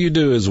all you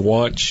do is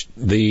watch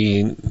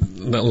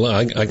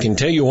I can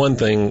tell you one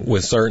thing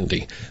with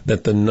certainty,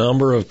 that the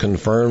number of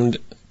confirmed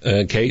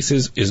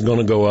cases is going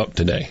to go up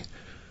today.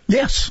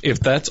 Yes. If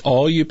that's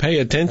all you pay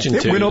attention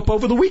to. It went up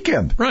over the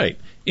weekend. Right.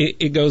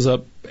 It goes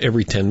up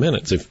every 10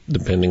 minutes,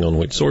 depending on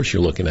which source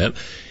you're looking at.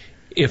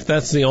 If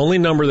that's the only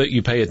number that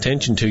you pay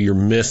attention to, you're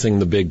missing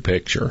the big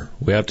picture.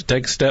 We have to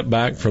take a step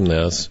back from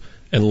this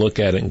and look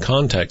at it in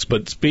context.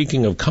 But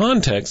speaking of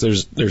context,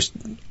 there's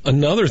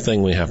another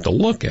thing we have to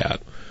look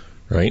at,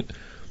 right?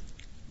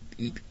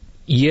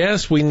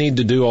 Yes, we need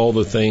to do all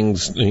the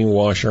things.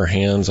 Wash our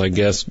hands. I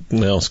guess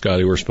now,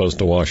 Scotty, we're supposed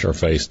to wash our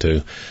face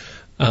too.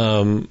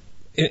 Do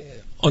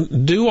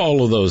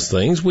all of those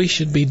things. We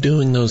should be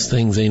doing those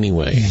things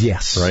anyway.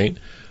 Yes. Right?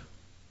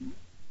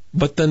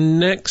 But the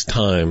next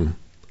time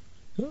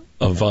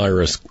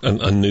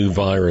a new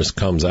virus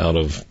comes out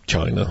of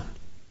China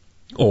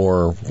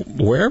or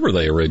wherever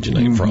they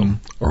originate from,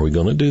 are we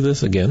going to do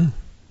this again?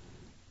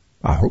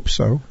 I hope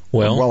so.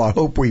 Well, I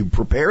hope we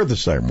prepare the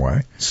same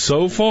way.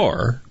 So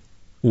far,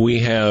 we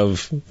have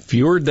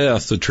fewer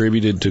deaths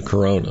attributed to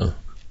corona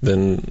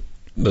than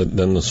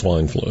the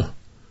swine flu.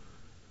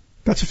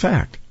 That's a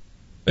fact.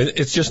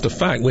 It's just a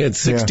fact. We had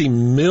 60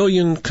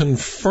 million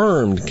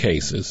confirmed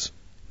cases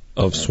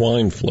of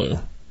swine flu,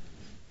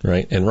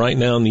 right? And right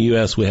now in the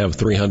U.S. we have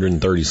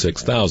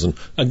 336,000.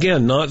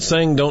 Again, not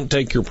saying don't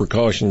take your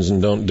precautions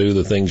and don't do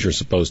the things you're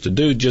supposed to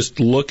do.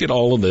 Just look at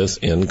all of this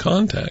in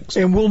context.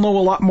 And we'll know a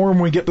lot more when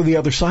we get to the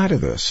other side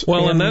of this.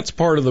 Well, and that's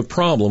part of the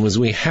problem is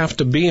we have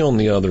to be on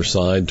the other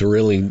side to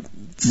really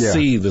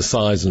see the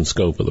size and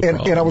scope of the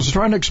problem. And I was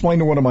trying to explain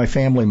to one of my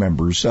family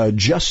members,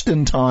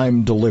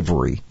 just-in-time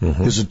delivery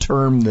is a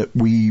term that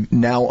we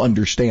now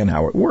understand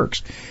how it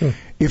works.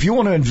 If you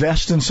want to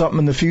invest in something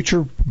in the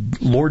future,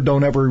 Lord,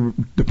 don't ever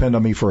depend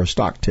on me for a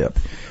stock tip.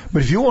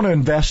 But if you want to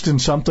invest in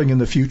something in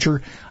the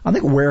future, I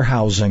think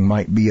warehousing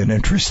might be an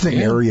interesting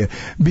area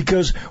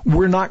because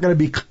we're not going to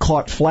be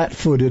caught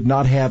flat-footed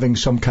not having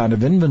some kind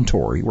of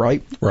inventory,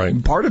 right?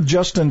 Right. Part of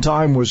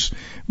just-in-time was,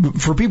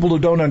 for people who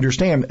don't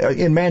understand,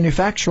 in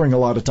manufacturing a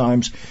lot of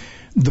times,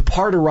 the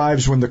part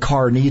arrives when the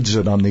car needs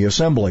it on the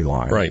assembly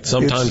line. Right.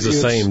 Sometimes the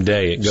same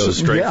day. It goes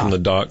straight from the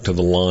dock to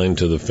the line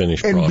to the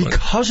finished product. And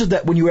because of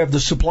that, when you have the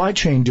supply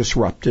chain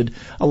disrupted,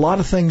 a lot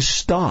of things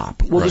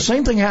stop. Well, the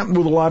same thing happened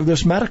with a lot of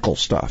this medical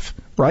stuff,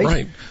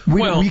 right?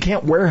 We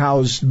can't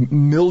warehouse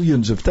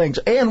millions of things,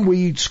 and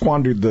we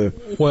squandered the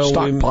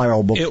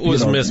stockpile. It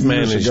was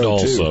mismanaged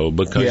also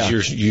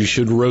because you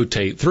should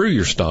rotate through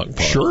your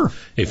stockpile. Sure.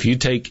 If you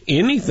take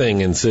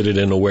anything and sit it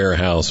in a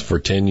warehouse for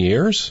 10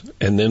 years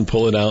and then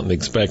pull it out and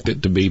expect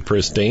it to be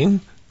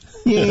pristine,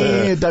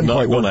 it doesn't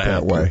quite work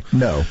that way.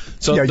 No.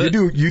 So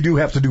you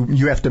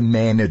have to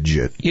manage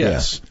it.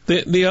 Yes.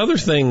 The other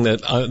thing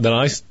that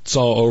I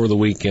saw over the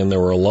weekend,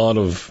 there were a lot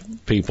of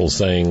people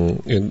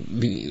saying,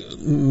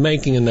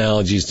 making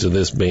analogies to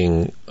this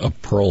being a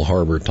Pearl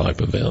Harbor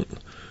type event.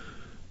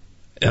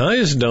 And I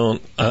just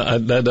don't,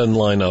 that doesn't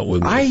line up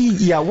with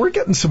me. We're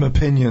getting some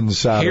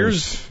opinions out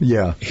Here's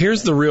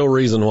the real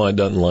reason why it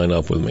doesn't line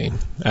up with me.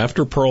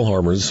 After Pearl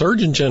Harbor, the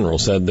Surgeon General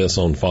said this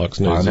on Fox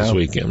News this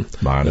weekend,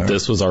 that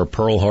this was our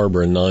Pearl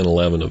Harbor and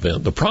 9/11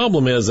 event. The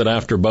problem is that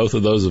after both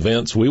of those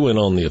events, we went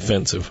on the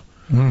offensive.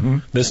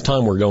 This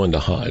time we're going to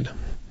hide.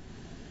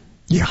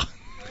 Yeah.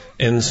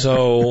 And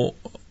so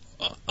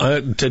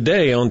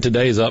today, on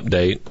today's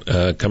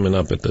update, coming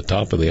up at the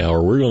top of the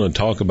hour, we're going to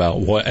talk about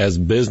what, as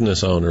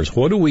business owners,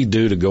 what do we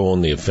do to go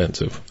on the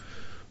offensive?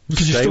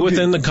 Stay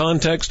within the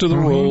context of the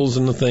rules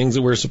and the things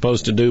that we're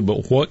supposed to do,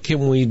 but what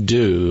can we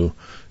do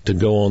to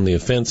go on the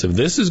offensive.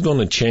 This is going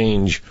to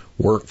change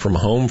work from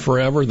home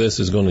forever. This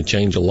is going to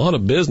change a lot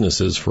of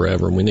businesses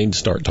forever, and we need to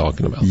start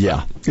talking about that.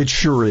 Yeah, it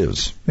sure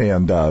is.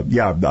 And,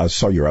 I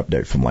saw your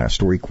update from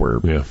last week where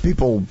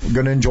people are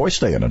going to enjoy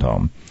staying at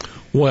home.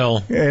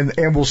 Well,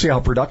 and we'll see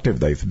how productive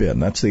they've been.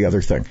 That's the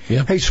other thing.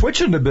 Yeah. Hey,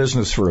 switching to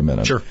business for a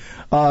minute. Sure.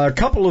 A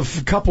couple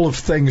of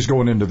things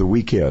going into the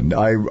weekend.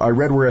 I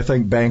read where I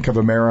think Bank of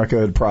America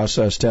had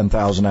processed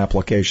 10,000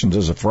 applications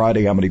as of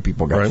Friday. How many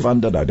people got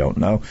funded? I don't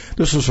know.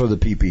 This was for the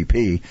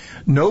PPP.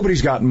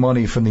 Nobody's gotten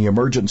money from the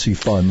emergency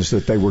funds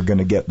that they were going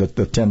to get the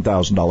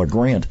 $10,000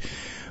 grant.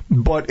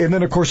 And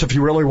then, of course, if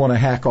you really want to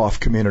hack off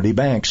community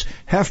banks,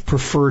 have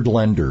preferred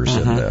lenders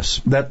in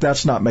this.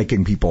 That's not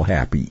making people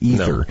happy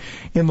either. No.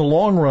 In the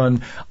long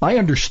run, I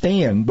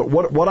understand, but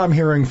what I'm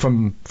hearing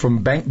from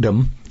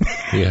Bankdom,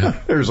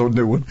 there's a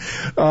new one,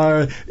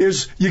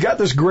 is you got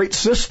this great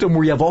system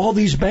where you have all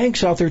these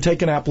banks out there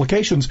taking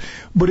applications,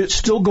 but it's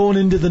still going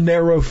into the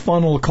narrow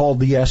funnel called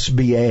the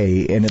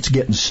SBA, and it's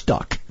getting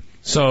stuck.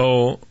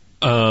 So...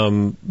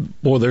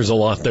 there's a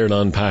lot there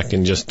to unpack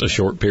in just a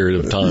short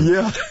period of time.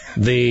 Yeah.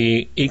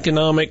 The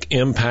economic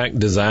impact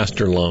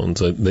disaster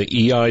loans, the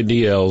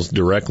EIDLs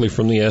directly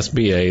from the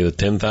SBA, the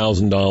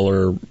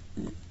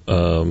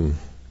 $10,000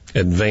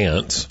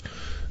 advance.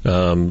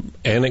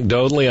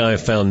 Anecdotally, I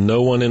have found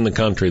no one in the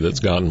country that's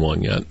gotten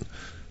one yet.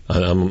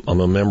 I'm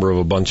a member of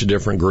a bunch of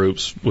different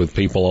groups with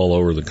people all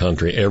over the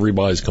country.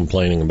 Everybody's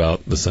complaining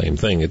about the same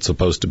thing. It's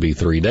supposed to be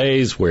 3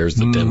 days. Where's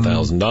the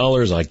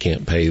 $10,000? I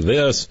can't pay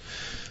this.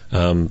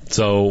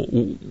 So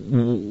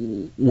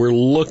we're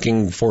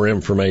looking for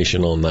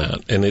information on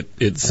that, and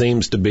it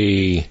seems to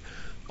be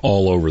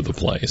all over the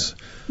place.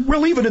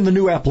 Well, even in the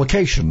new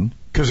application,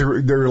 because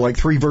there are like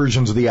 3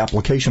 versions of the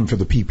application for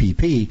the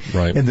PPP.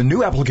 Right. In the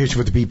new application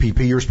for the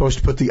PPP, you're supposed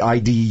to put the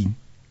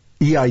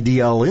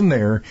EIDL in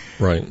there.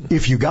 Right.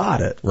 If you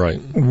got it. Right.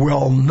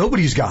 Well,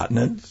 nobody's gotten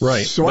it.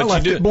 Right. So I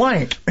left it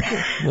blank.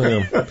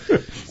 Well,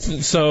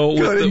 so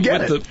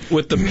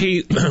with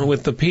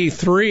the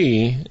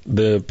P3,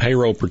 the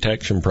payroll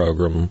protection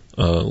program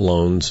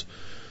loans,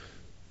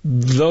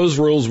 those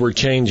rules were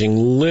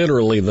changing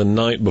literally the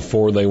night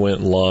before they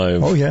went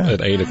live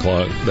at 8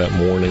 o'clock that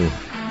morning.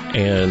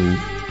 And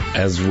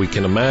as we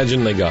can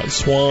imagine, they got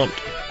swamped.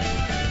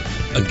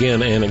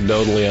 Again,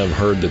 anecdotally, I've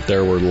heard that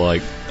there were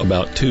like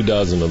about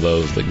 24 of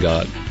those that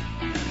got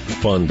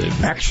funded.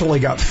 Actually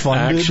got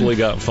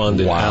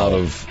funded wow. Out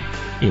of,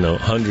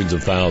 hundreds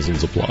of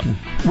thousands applied.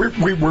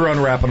 We're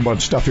unwrapping a bunch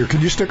of stuff here.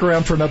 Can you stick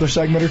around for another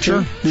segment or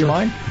two? Sure. Do you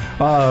mind?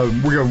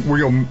 We're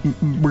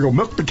gonna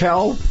milk the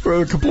cow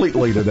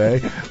completely today.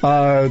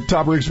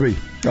 Tom Rigsby,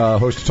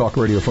 host of Talk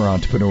Radio for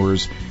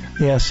Entrepreneurs.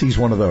 Yes, he's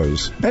one of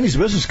those. And he's a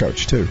business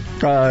coach, too.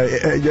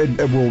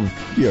 And we'll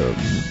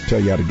tell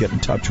you how to get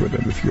in touch with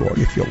him if you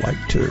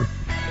like to.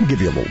 We'll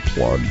give you a little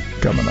plug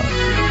coming up.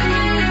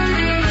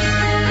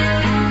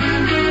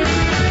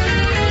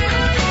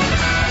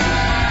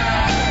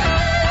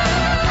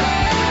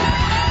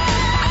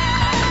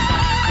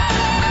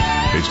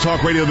 It's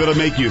Talk Radio that'll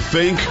make you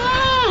think,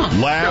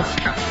 laugh,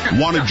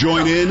 want to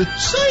join in?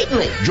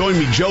 Certainly. Join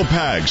me, Joe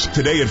Pags,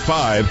 today at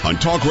 5 on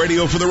Talk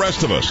Radio for the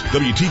rest of us,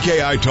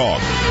 WTKI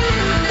Talk.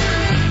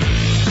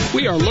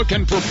 We are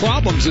looking for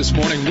problems this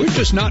morning. We're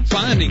just not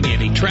finding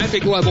any.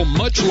 Traffic level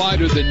much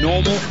lighter than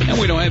normal, and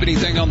we don't have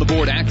anything on the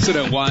board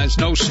accident-wise.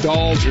 No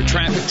stalls or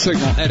traffic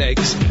signal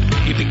headaches.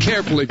 You be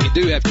careful if you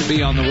do have to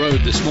be on the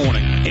road this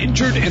morning.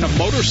 Injured in a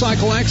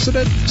motorcycle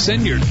accident?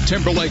 Send your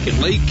Timberlake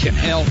and Lee can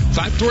help.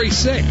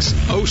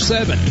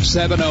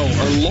 536-0770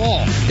 or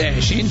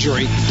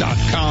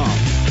law-injury.com.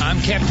 I'm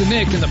Captain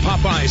Nick in the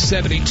Popeye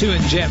 72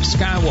 and Jeff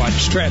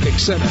Skywatch Traffic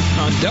Center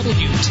on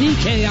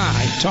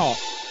WTKI Talk.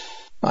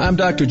 I'm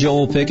Dr.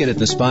 Joel Pickett at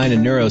the Spine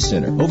and Neuro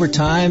Center. Over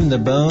time, the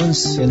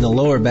bones in the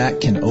lower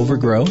back can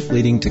overgrow,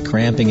 leading to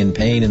cramping and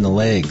pain in the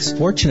legs.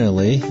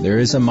 Fortunately, there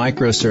is a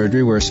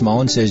microsurgery where a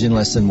small incision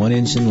less than 1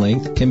 inch in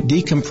length can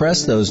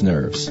decompress those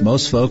nerves.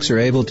 Most folks are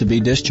able to be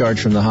discharged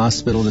from the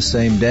hospital the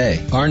same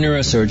day. Our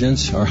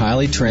neurosurgeons are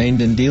highly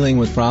trained in dealing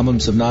with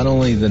problems of not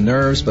only the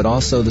nerves, but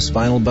also the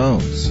spinal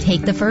bones.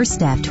 Take the first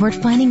step toward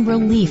finding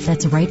relief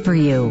that's right for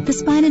you. The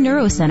Spine and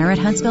Neuro Center at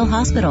Huntsville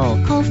Hospital.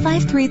 Call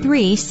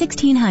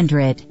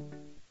 533-1600.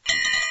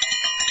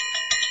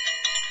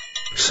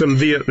 Some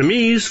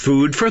Vietnamese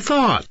food for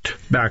thought.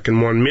 Back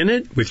in 1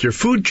 minute with your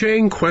food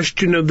chain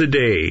question of the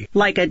day.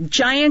 Like a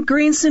giant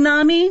green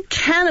tsunami,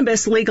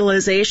 cannabis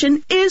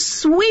legalization is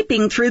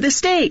sweeping through the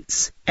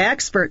states.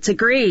 Experts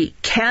agree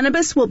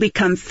cannabis will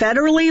become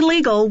federally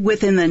legal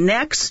within the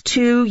next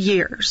 2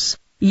 years.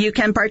 You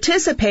can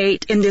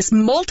participate in this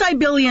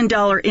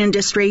multi-billion-dollar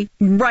industry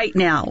right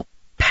now.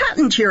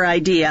 Patent your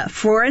idea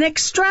for an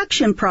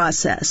extraction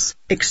process,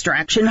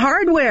 extraction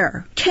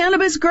hardware,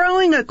 cannabis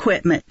growing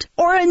equipment,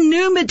 or a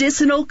new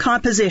medicinal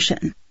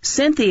composition.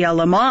 Cynthia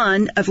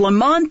Lamont of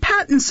Lamont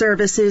Patent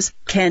Services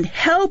can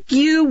help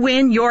you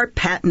win your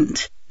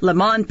patent.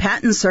 Lamont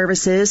Patent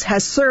Services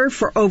has served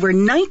for over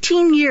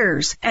 19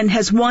 years and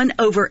has won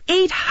over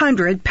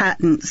 800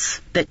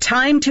 patents. The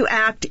time to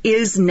act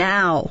is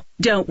now.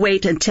 Don't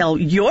wait until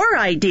your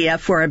idea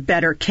for a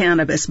better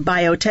cannabis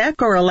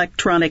biotech or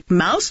electronic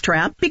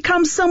mousetrap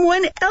becomes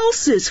someone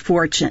else's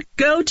fortune.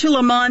 Go to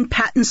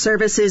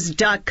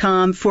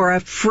LamontPatentServices.com for a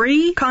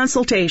free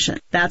consultation.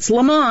 That's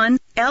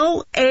Lamont,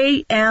 Lamon,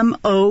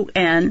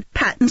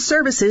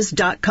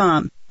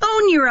 PatentServices.com.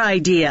 Own your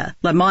idea.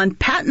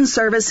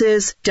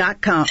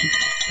 LamontPatentServices.com.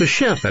 The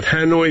chef at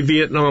Hanoi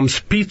Vietnam's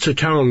Pizza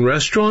Town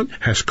restaurant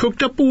has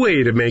cooked up a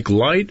way to make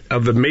light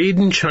of the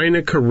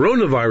made-in-China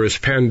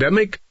coronavirus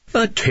pandemic,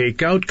 a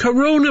takeout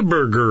Corona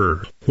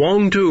burger.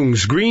 Huang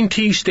Tung's green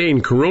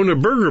tea-stained Corona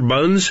burger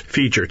buns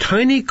feature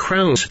tiny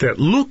crowns that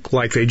look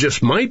like they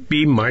just might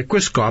be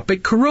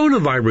microscopic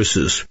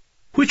coronaviruses,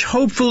 which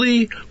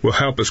hopefully will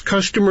help us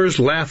customers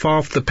laugh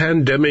off the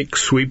pandemic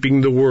sweeping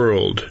the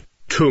world.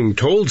 Tung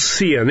told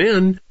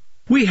CNN,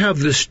 "We have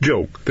this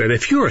joke that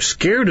if you're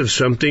scared of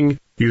something,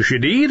 you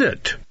should eat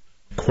it."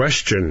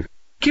 Question: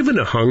 given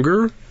a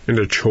hunger and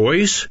a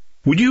choice,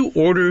 would you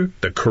order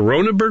the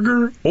Corona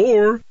burger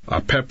or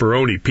a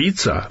pepperoni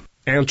pizza?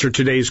 Answer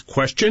today's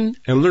question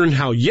and learn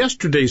how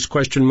yesterday's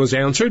question was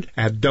answered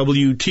at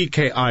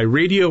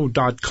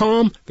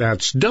WTKIRadio.com.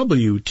 That's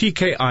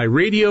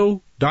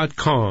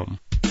WTKIRadio.com.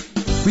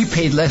 We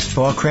paid less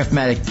for our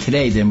Craftmatic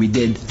today than we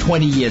did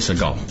 20 years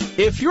ago.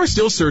 If you're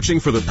still searching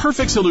for the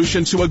perfect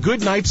solution to a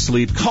good night's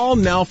sleep, call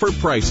now for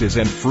prices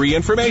and free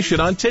information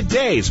on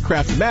today's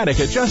Craftmatic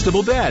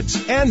adjustable beds.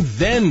 And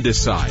then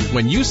decide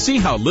when you see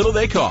how little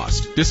they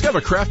cost. Discover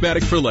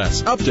Craftmatic for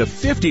less, up to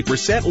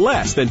 50%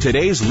 less than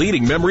today's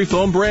leading memory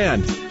foam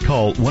brand.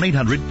 Call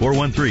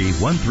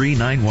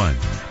 1-800-413-1391.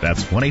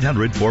 That's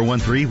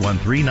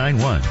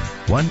 1-800-413-1391.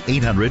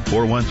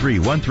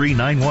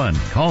 1-800-413-1391.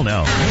 Call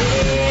now.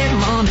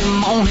 Monday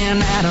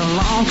morning at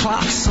alarm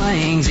clock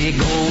sings, it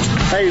goes.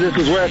 Hey, this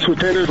is Wes with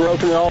Tenders. We're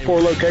open in all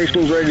 4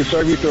 locations, ready to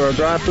serve you through our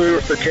drive-thru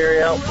or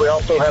carry out. We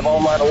also have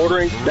online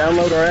ordering.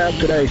 Download our app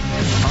today.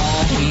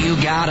 All you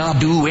gotta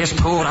do is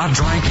put a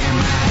drink in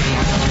my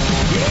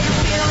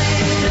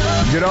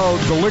You know,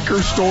 the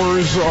liquor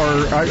stores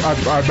are,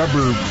 I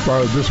remember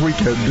this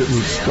weekend, it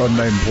was an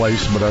unnamed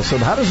place, but I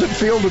said, how does it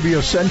feel to be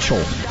essential?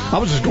 I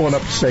was just going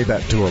up to say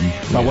that to them.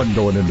 Yeah. I wasn't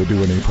going in to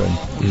do anything.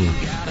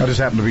 I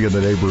just happened to be in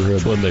the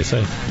neighborhood. What did they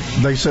say?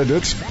 They said,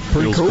 it's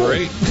pretty feels cool.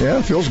 Great. Yeah,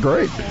 it feels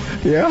great.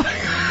 Yeah.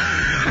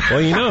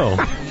 Well, you know,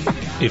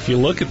 if you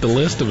look at the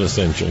list of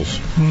essentials,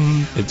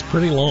 it's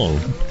pretty long.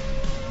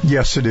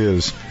 Yes, it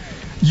is.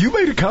 You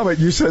made a comment.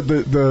 You said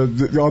that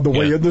on the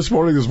way in this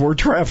morning, there's more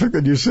traffic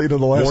than you've seen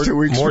in the last 2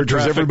 weeks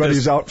because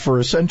everybody's out for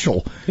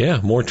essential. Yeah,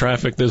 more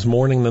traffic this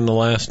morning than the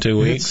last 2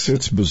 weeks.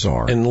 It's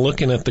bizarre. And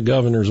looking at the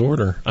governor's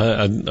order,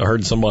 I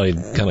heard somebody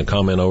kind of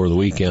comment over the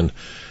weekend,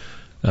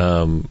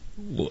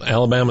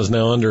 Alabama's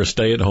now under a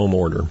stay-at-home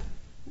order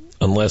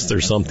unless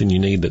there's something you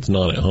need that's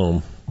not at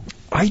home.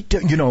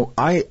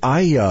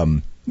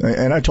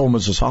 And I told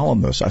Mrs.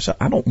 Holland this. I said,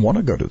 I don't want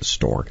to go to the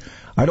store.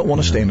 I don't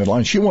want to stand in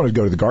line. She wanted to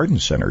go to the garden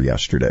center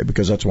yesterday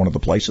because that's one of the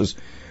places.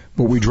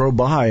 But we drove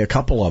by a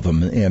couple of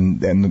them,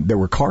 and there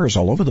were cars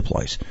all over the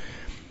place.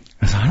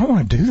 I said, I don't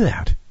want to do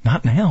that.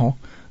 Not now.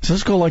 So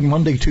let's go like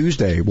Monday,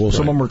 Tuesday. Well,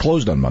 some of them are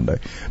closed on Monday.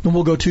 Then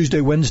we'll go Tuesday,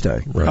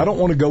 Wednesday. Right. I don't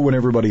want to go when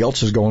everybody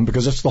else is going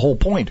because that's the whole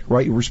point,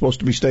 right? We're supposed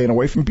to be staying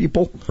away from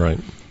people. Right.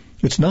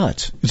 It's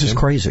nuts. It's just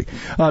crazy.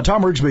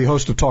 Tom Rigsby,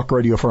 host of Talk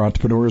Radio for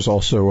Entrepreneurs,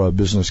 also a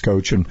business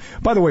coach. And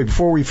by the way,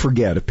 before we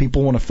forget, if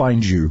people want to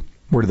find you,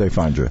 where do they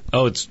find you?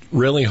 Oh, it's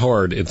really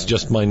hard. It's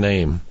just my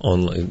name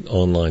online.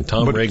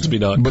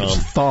 TomRigsby.com. But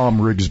it's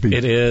Tom Rigsby.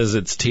 It is.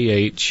 It's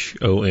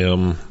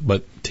THOM,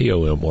 but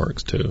TOM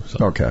works too.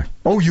 So. Okay.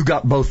 Oh, you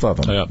got both of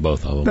them. I got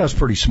both of them. That's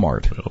pretty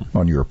smart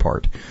on your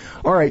part.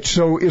 All right.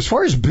 So as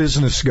far as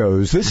business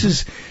goes, this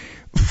is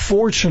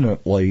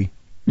fortunately,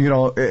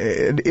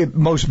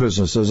 most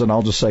businesses, and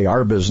I'll just say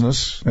our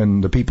business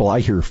and the people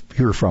I hear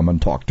from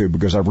and talk to,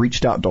 because I've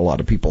reached out to a lot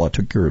of people. I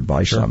took your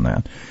advice on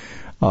that.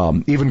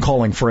 Even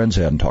calling friends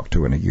I hadn't talked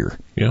to in a year.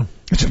 Yeah.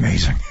 It's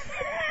amazing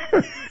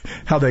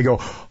how they go,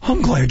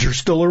 I'm glad you're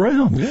still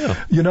around. Yeah.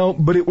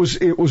 But it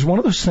was one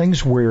of those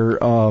things where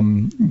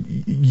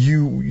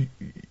you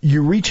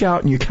reach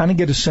out and you kind of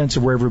get a sense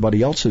of where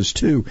everybody else is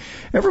too.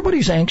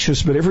 Everybody's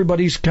anxious, but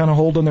everybody's kind of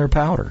holding their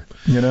powder,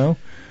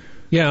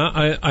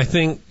 Yeah, I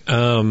think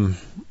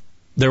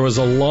there was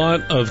a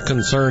lot of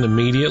concern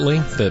immediately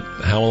that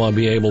how will I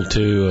be able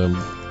to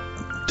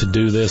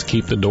do this,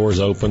 keep the doors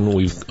open.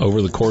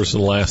 Over the course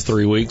of the last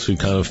 3 weeks, we've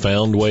kind of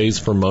found ways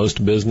for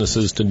most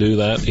businesses to do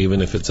that,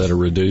 even if it's at a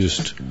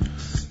reduced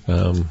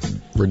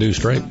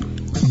rate.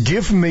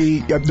 Give me,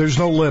 there's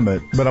no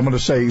limit, but I'm going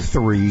to say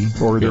 3,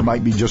 or there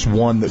might be just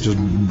one that just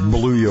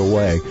blew you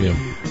away. Yeah.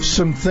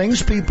 Some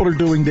things people are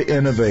doing to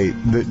innovate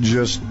that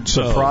just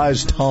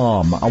surprised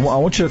Tom. I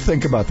want you to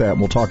think about that,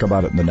 and we'll talk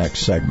about it in the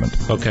next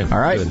segment. Okay. All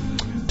right? Good.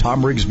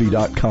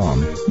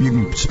 TomRigsby.com. You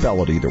can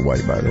spell it either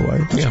way, by the way.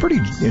 It's pretty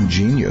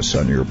ingenious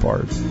on your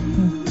part.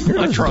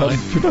 I try.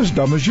 You're not as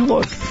dumb as you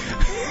look.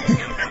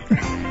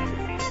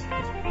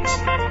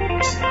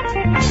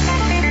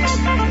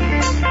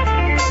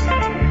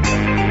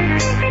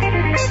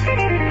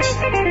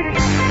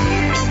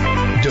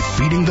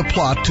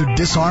 plot to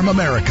disarm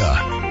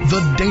America.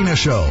 The Dana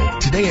Show,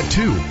 today at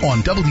 2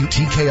 on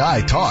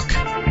WTKI Talk.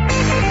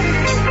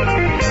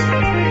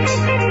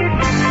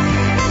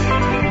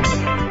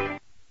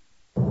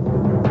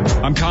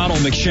 I'm Connell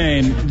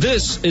McShane.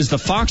 This is the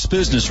Fox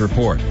Business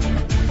Report.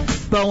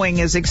 Boeing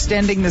is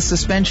extending the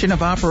suspension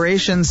of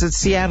operations at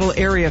Seattle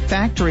area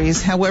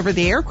factories. However,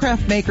 the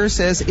aircraft maker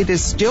says it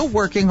is still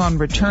working on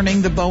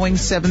returning the Boeing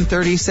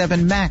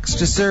 737 MAX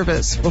to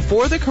service.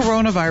 Before the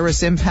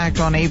coronavirus impact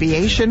on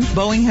aviation,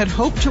 Boeing had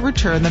hoped to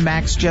return the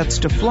MAX jets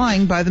to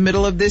flying by the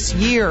middle of this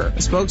year. A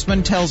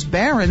spokesman tells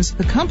Barron's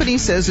the company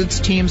says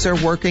its teams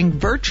are working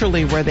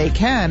virtually where they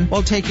can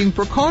while taking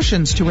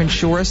precautions to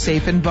ensure a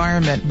safe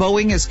environment.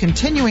 Boeing is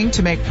continuing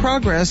to make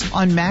progress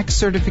on MAX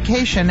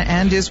certification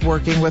and is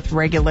working with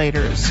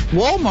regulators.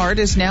 Walmart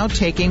is now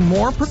taking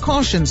more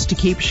precautions to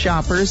keep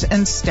shoppers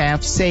and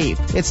staff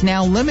safe. It's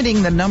now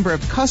limiting the number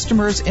of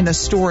customers in a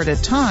store at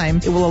a time.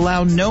 It will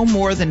allow no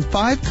more than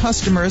 5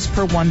 customers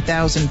per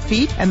 1,000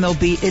 feet, and they'll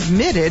be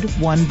admitted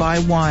one by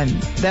one.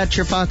 That's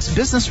your Fox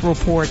Business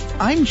Report.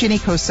 I'm Ginny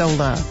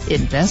Cosola,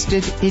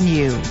 invested in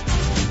you.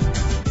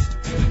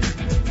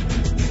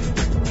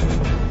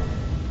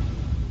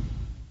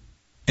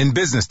 In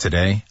business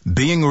today,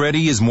 being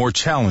ready is more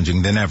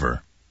challenging than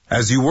ever.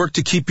 As you work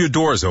to keep your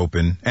doors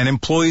open and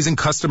employees and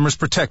customers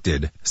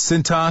protected,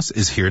 Cintas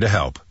is here to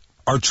help.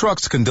 Our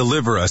trucks can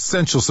deliver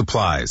essential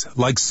supplies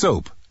like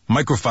soap,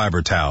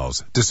 microfiber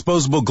towels,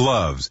 disposable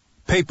gloves,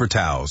 paper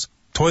towels,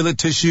 toilet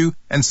tissue,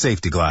 and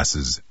safety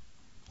glasses.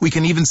 We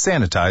can even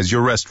sanitize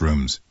your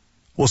restrooms.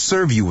 We'll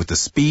serve you with the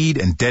speed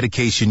and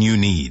dedication you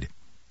need.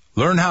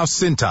 Learn how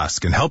Cintas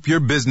can help your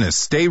business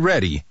stay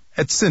ready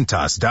at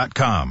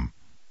Cintas.com.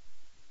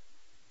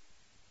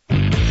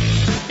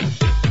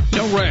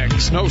 No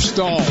wrecks, no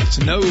stalls,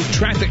 no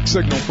traffic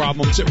signal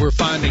problems that we're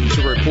finding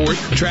to report.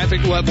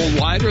 Traffic level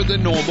lighter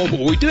than normal, but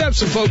we do have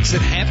some folks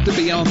that have to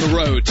be on the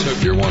road. So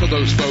if you're one of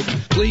those folks,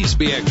 please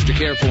be extra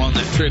careful on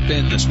that trip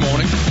in this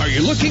morning. Are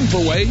you looking for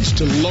ways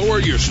to lower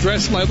your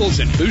stress levels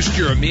and boost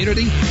your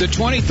immunity? The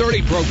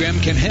 2030 program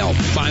can help.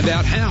 Find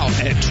out how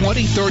at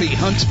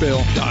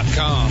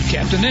 2030huntsville.com.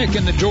 Captain Nick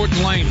in the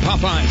Jordan Lane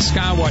Popeye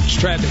Skywatch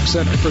Traffic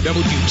Center for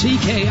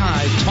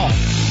WTKI Talk.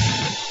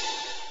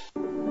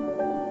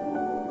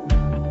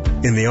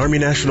 In the Army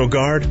National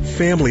Guard,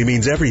 family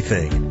means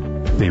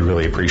everything. They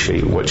really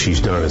appreciate what she's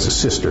done as a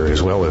sister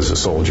as well as a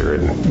soldier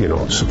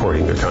and,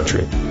 supporting their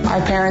country. Our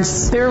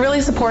parents, they were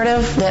really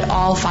supportive that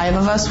all 5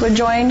 of us would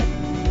join.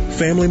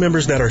 Family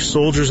members that are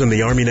soldiers in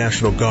the Army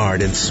National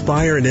Guard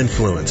inspire and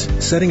influence,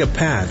 setting a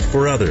path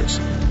for others.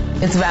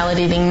 It's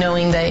validating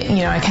knowing that,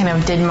 I kind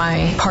of did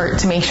my part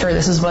to make sure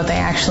this is what they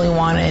actually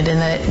wanted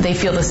and that they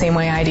feel the same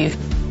way I do.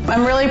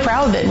 I'm really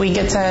proud that we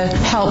get to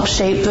help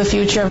shape the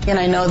future, and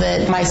I know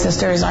that my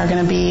sisters are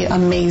going to be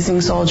amazing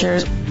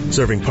soldiers.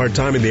 Serving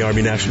part-time in the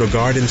Army National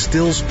Guard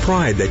instills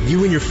pride that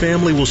you and your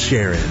family will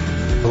share in.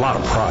 A lot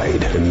of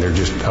pride, and they're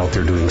just out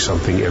there doing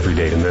something every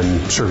day and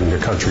then serving their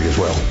country as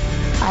well.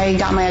 I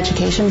got my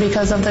education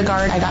because of the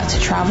Guard. I got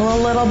to travel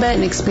a little bit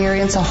and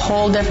experience a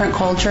whole different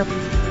culture.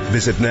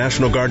 Visit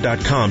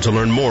NationalGuard.com to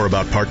learn more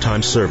about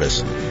part-time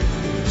service.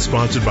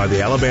 Sponsored by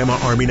the Alabama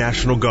Army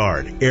National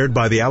Guard. Aired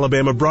by the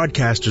Alabama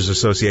Broadcasters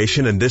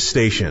Association and this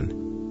station.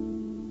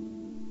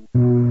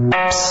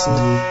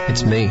 Psst.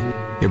 It's me,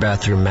 your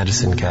bathroom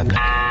medicine cabinet.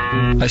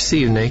 I see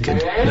you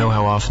naked, know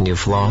how often you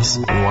floss,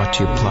 and watch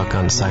you pluck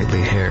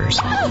unsightly hairs.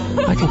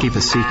 I can keep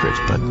a secret,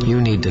 but you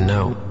need to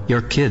know.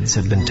 Your kids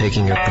have been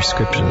taking your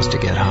prescriptions to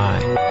get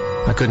high.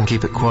 I couldn't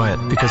keep it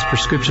quiet because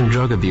prescription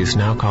drug abuse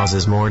now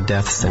causes more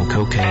deaths than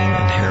cocaine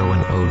and heroin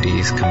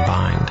ODs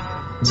combined.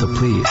 So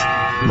please,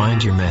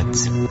 mind your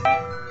meds.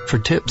 For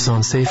tips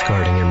on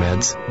safeguarding your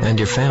meds and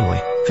your family,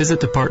 visit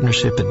the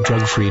partnership at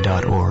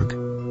drugfree.org.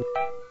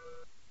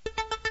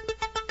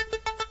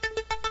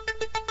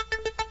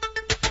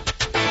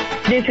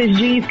 This is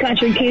G's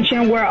Country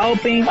Kitchen. We're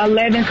open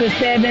 11 to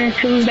 7,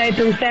 Tuesday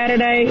through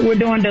Saturday. We're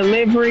doing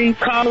delivery.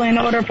 Call in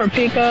order for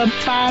pickup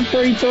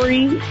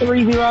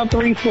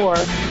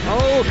 533-3034.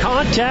 Oh,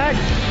 contact.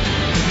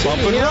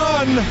 Bump and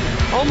run.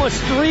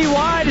 Almost 3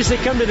 wide as they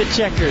come to the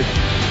checkered.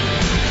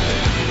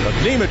 But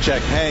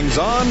Nemechek hangs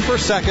on for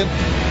second.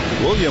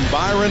 William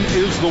Byron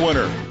is the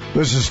winner.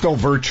 This is still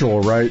virtual,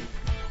 right?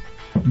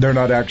 They're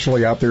not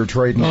actually out there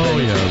trading. Oh,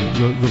 yeah.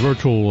 The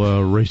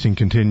virtual racing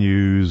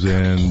continues,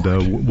 and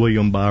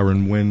William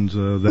Byron wins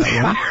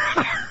that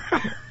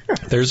one.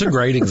 There's a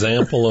great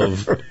example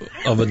of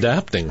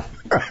adapting.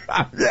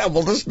 Yeah,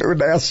 we'll just do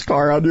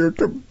NASCAR on your,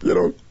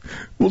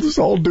 we'll just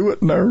all do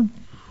it in our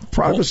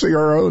privacy,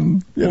 our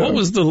own. What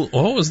was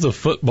the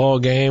football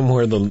game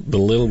where the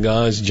little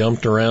guys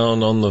jumped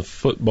around on the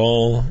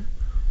football?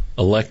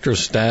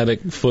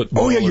 electrostatic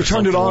football. Oh yeah, you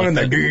turned it on and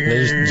they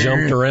just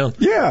jumped around.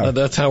 Yeah,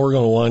 that's how we're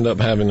going to wind up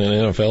having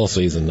an NFL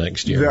season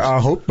next year. Yeah, I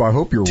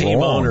hope you're Team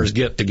wrong. owners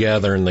get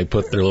together and they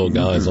put their little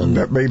guys on.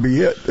 That may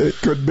be it. It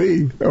could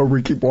be. Or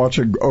we keep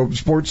watching old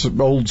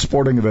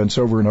sporting events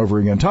over and over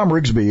again. Tom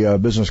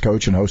Rigsby, business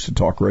coach and host of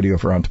Talk Radio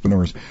for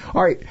Entrepreneurs.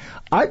 All right,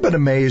 I've been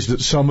amazed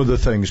at some of the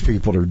things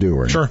people are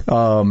doing. Sure.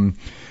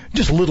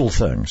 Just little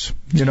things,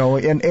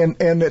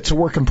 and it's a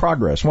work in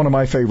progress. One of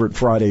my favorite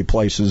Friday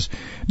places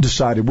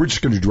decided we're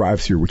just going to drive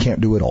through. We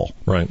can't do it all.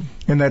 Right.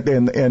 And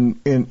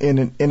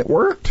it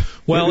worked.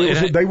 Well,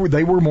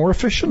 they were more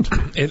efficient.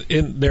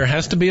 There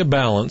has to be a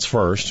balance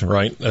first,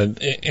 right?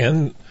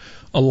 And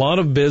a lot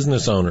of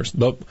business owners,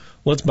 but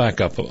let's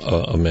back up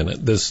a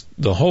minute.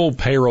 The whole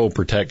payroll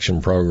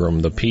protection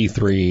program, the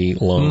P3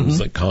 loans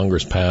that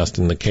Congress passed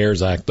and the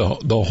CARES Act,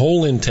 the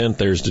whole intent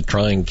there is to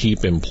try and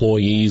keep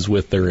employees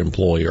with their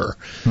employer.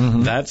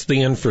 That's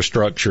the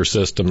infrastructure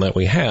system that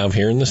we have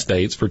here in the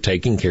States for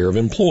taking care of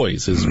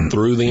employees, is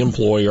through the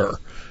employer.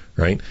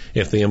 Right?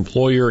 If the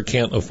employer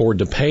can't afford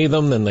to pay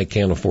them, then they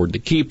can't afford to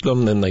keep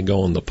them, then they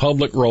go on the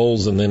public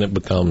rolls, and then it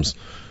becomes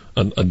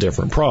a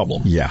different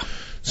problem. Yeah.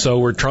 So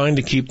we're trying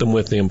to keep them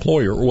with the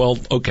employer. Well,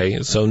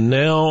 okay, so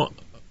now,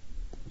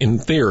 in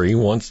theory,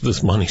 once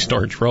this money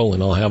starts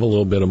rolling, I'll have a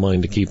little bit of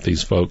money to keep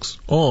these folks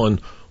on.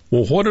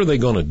 Well, what are they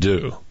going to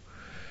do?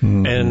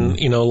 And,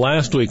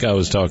 last week I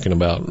was talking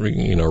about,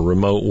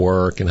 remote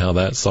work and how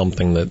that's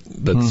something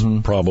that's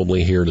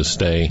probably here to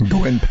stay.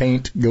 Go and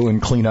paint, go and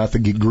clean out the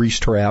grease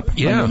trap,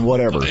 and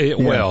whatever.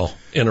 Well,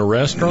 in a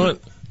restaurant,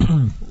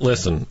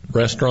 listen,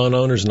 restaurant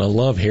owners, and I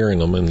love hearing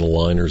them in the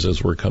liners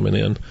as we're coming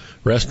in.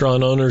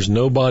 Restaurant owners,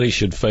 nobody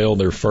should fail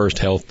their first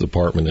health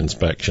department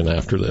inspection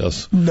after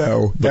this.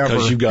 No, because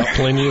never. You've got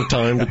plenty of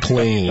time to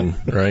clean,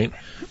 right?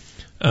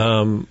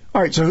 All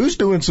right, so who's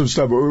doing some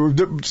stuff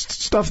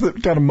that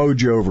kind of mowed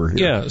you over here?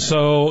 Yeah,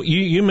 so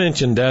you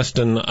mentioned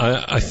Destin.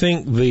 I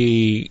think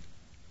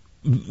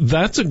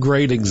that's a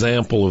great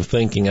example of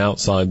thinking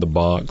outside the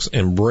box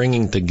and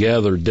bringing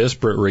together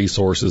disparate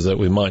resources that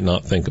we might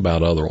not think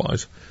about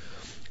otherwise.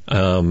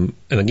 And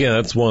again,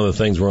 that's one of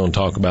the things we're going to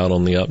talk about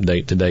on the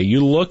update today.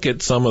 You look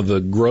at some of the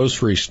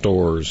grocery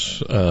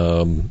stores,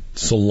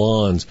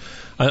 salons.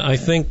 I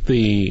think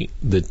the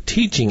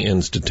teaching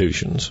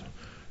institutions,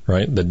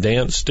 right, the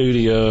dance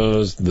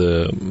studios,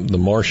 the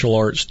martial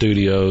arts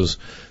studios,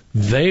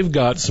 they've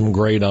got some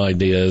great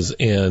ideas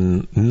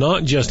in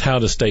not just how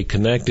to stay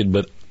connected,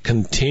 but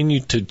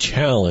continue to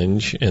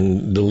challenge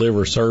and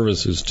deliver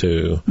services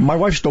to. My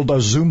wife still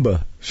does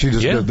Zumba. She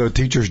just the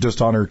teacher's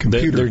just on her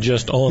computer. They're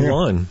just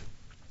online.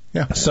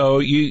 Yeah.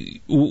 So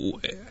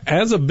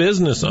as a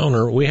business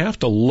owner, we have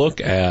to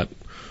look at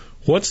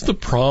what's the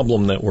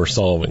problem that we're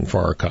solving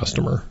for our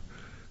customer,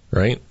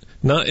 right?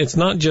 It's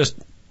not just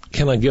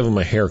can I give them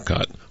a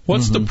haircut.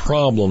 What's the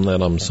problem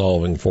that I'm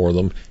solving for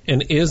them,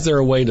 and is there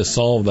a way to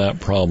solve that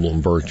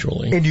problem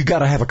virtually? And you got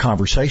to have a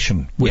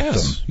conversation with them.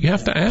 Yes, you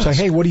have to ask. Say,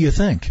 hey, what do you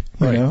think?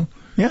 Right. You know?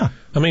 Yeah.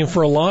 I mean,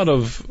 for a lot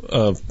of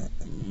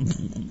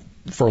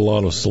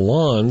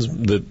salons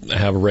that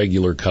have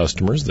regular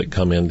customers that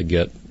come in to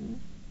get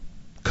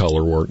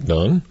color work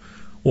done,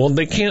 well,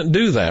 they can't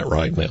do that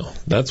right now.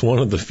 That's one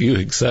of the few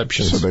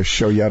exceptions. So they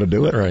show you how to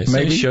do it? Right. So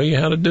they show you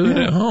how to do it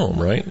at home,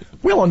 right?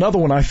 Well, another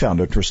one I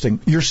found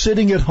interesting. You're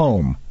sitting at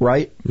home,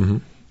 right? Mm-hmm.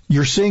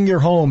 You're seeing your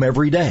home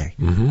every day.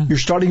 Mm-hmm. You're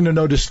starting to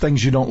notice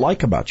things you don't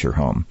like about your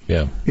home.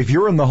 Yeah. If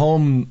you're in the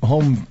home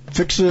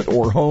fix-it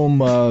or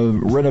home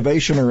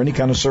renovation or any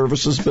kind of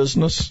services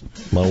business.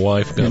 My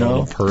wife got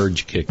on a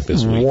purge kick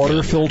this week.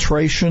 Water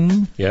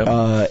filtration.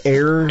 Yep.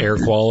 Air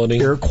quality.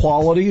 Air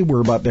quality.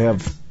 We're about to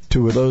have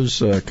 2 of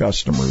those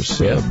customers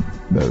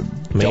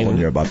telling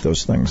you about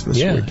those things this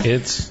week. Yeah,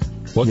 it's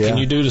what can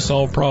you do to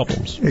solve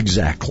problems?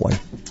 Exactly.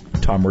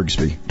 Tom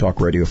Rigsby,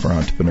 Talk Radio for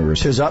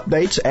Entrepreneurs. His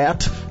updates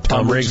at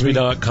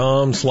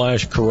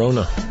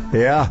TomRigsby.com/Corona.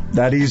 Yeah,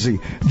 that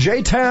easy.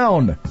 Jay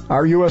Town,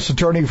 our U.S.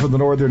 Attorney for the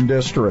Northern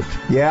District.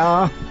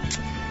 Yeah,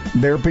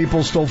 there are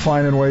people still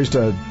finding ways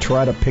to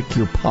try to pick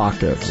your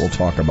pocket. We'll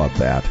talk about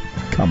that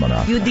coming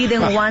up. You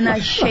didn't want to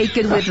shake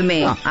it with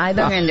me. I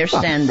don't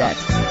understand that.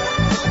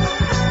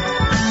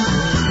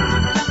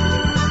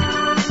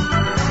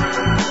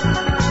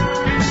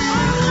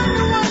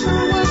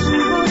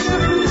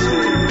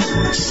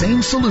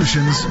 Sane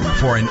solutions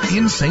for an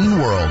insane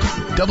world.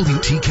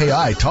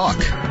 WTKI Talk.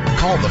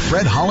 Call the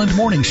Fred Holland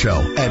Morning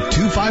Show at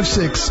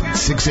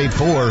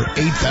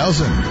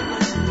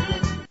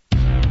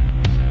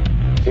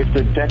 256-684-8000. If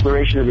the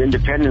Declaration of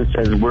Independence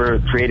says we're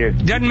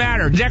created... Doesn't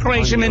matter.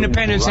 Declaration of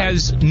Independence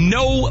has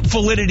no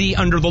validity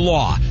under the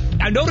law.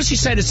 I notice you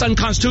said it's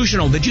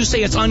unconstitutional. Did you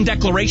say it's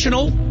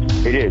undeclarational?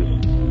 It is.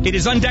 It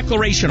is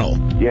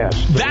undeclarational. Yes.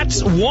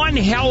 That's one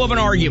hell of an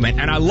argument,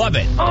 and I love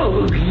it.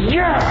 Oh,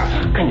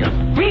 yeah. Can you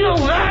feel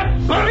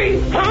that, buddy?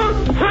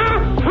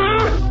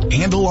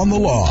 Handle on the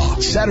Law.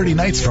 Saturday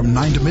nights from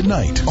 9 to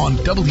midnight on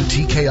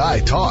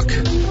WTKI Talk.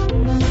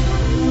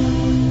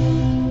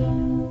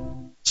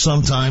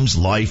 Sometimes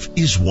life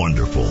is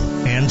wonderful,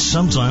 and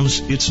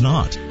sometimes it's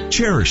not.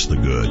 Cherish the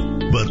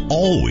good, but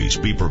always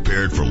be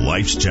prepared for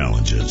life's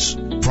challenges.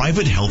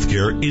 Private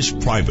healthcare is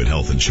private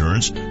health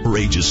insurance for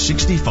ages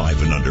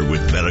 65 and under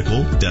with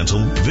medical,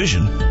 dental,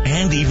 vision,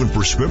 and even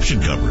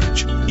prescription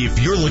coverage. If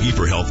you're looking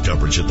for health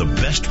coverage at the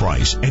best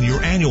price and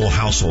your annual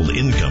household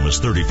income is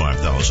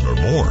 $35,000 or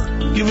more,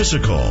 give us a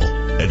call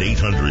at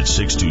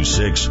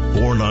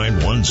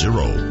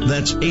 800-626-4910.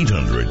 That's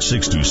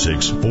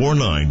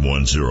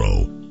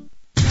 800-626-4910.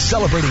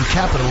 Celebrating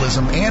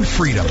capitalism and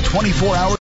freedom 24 hours.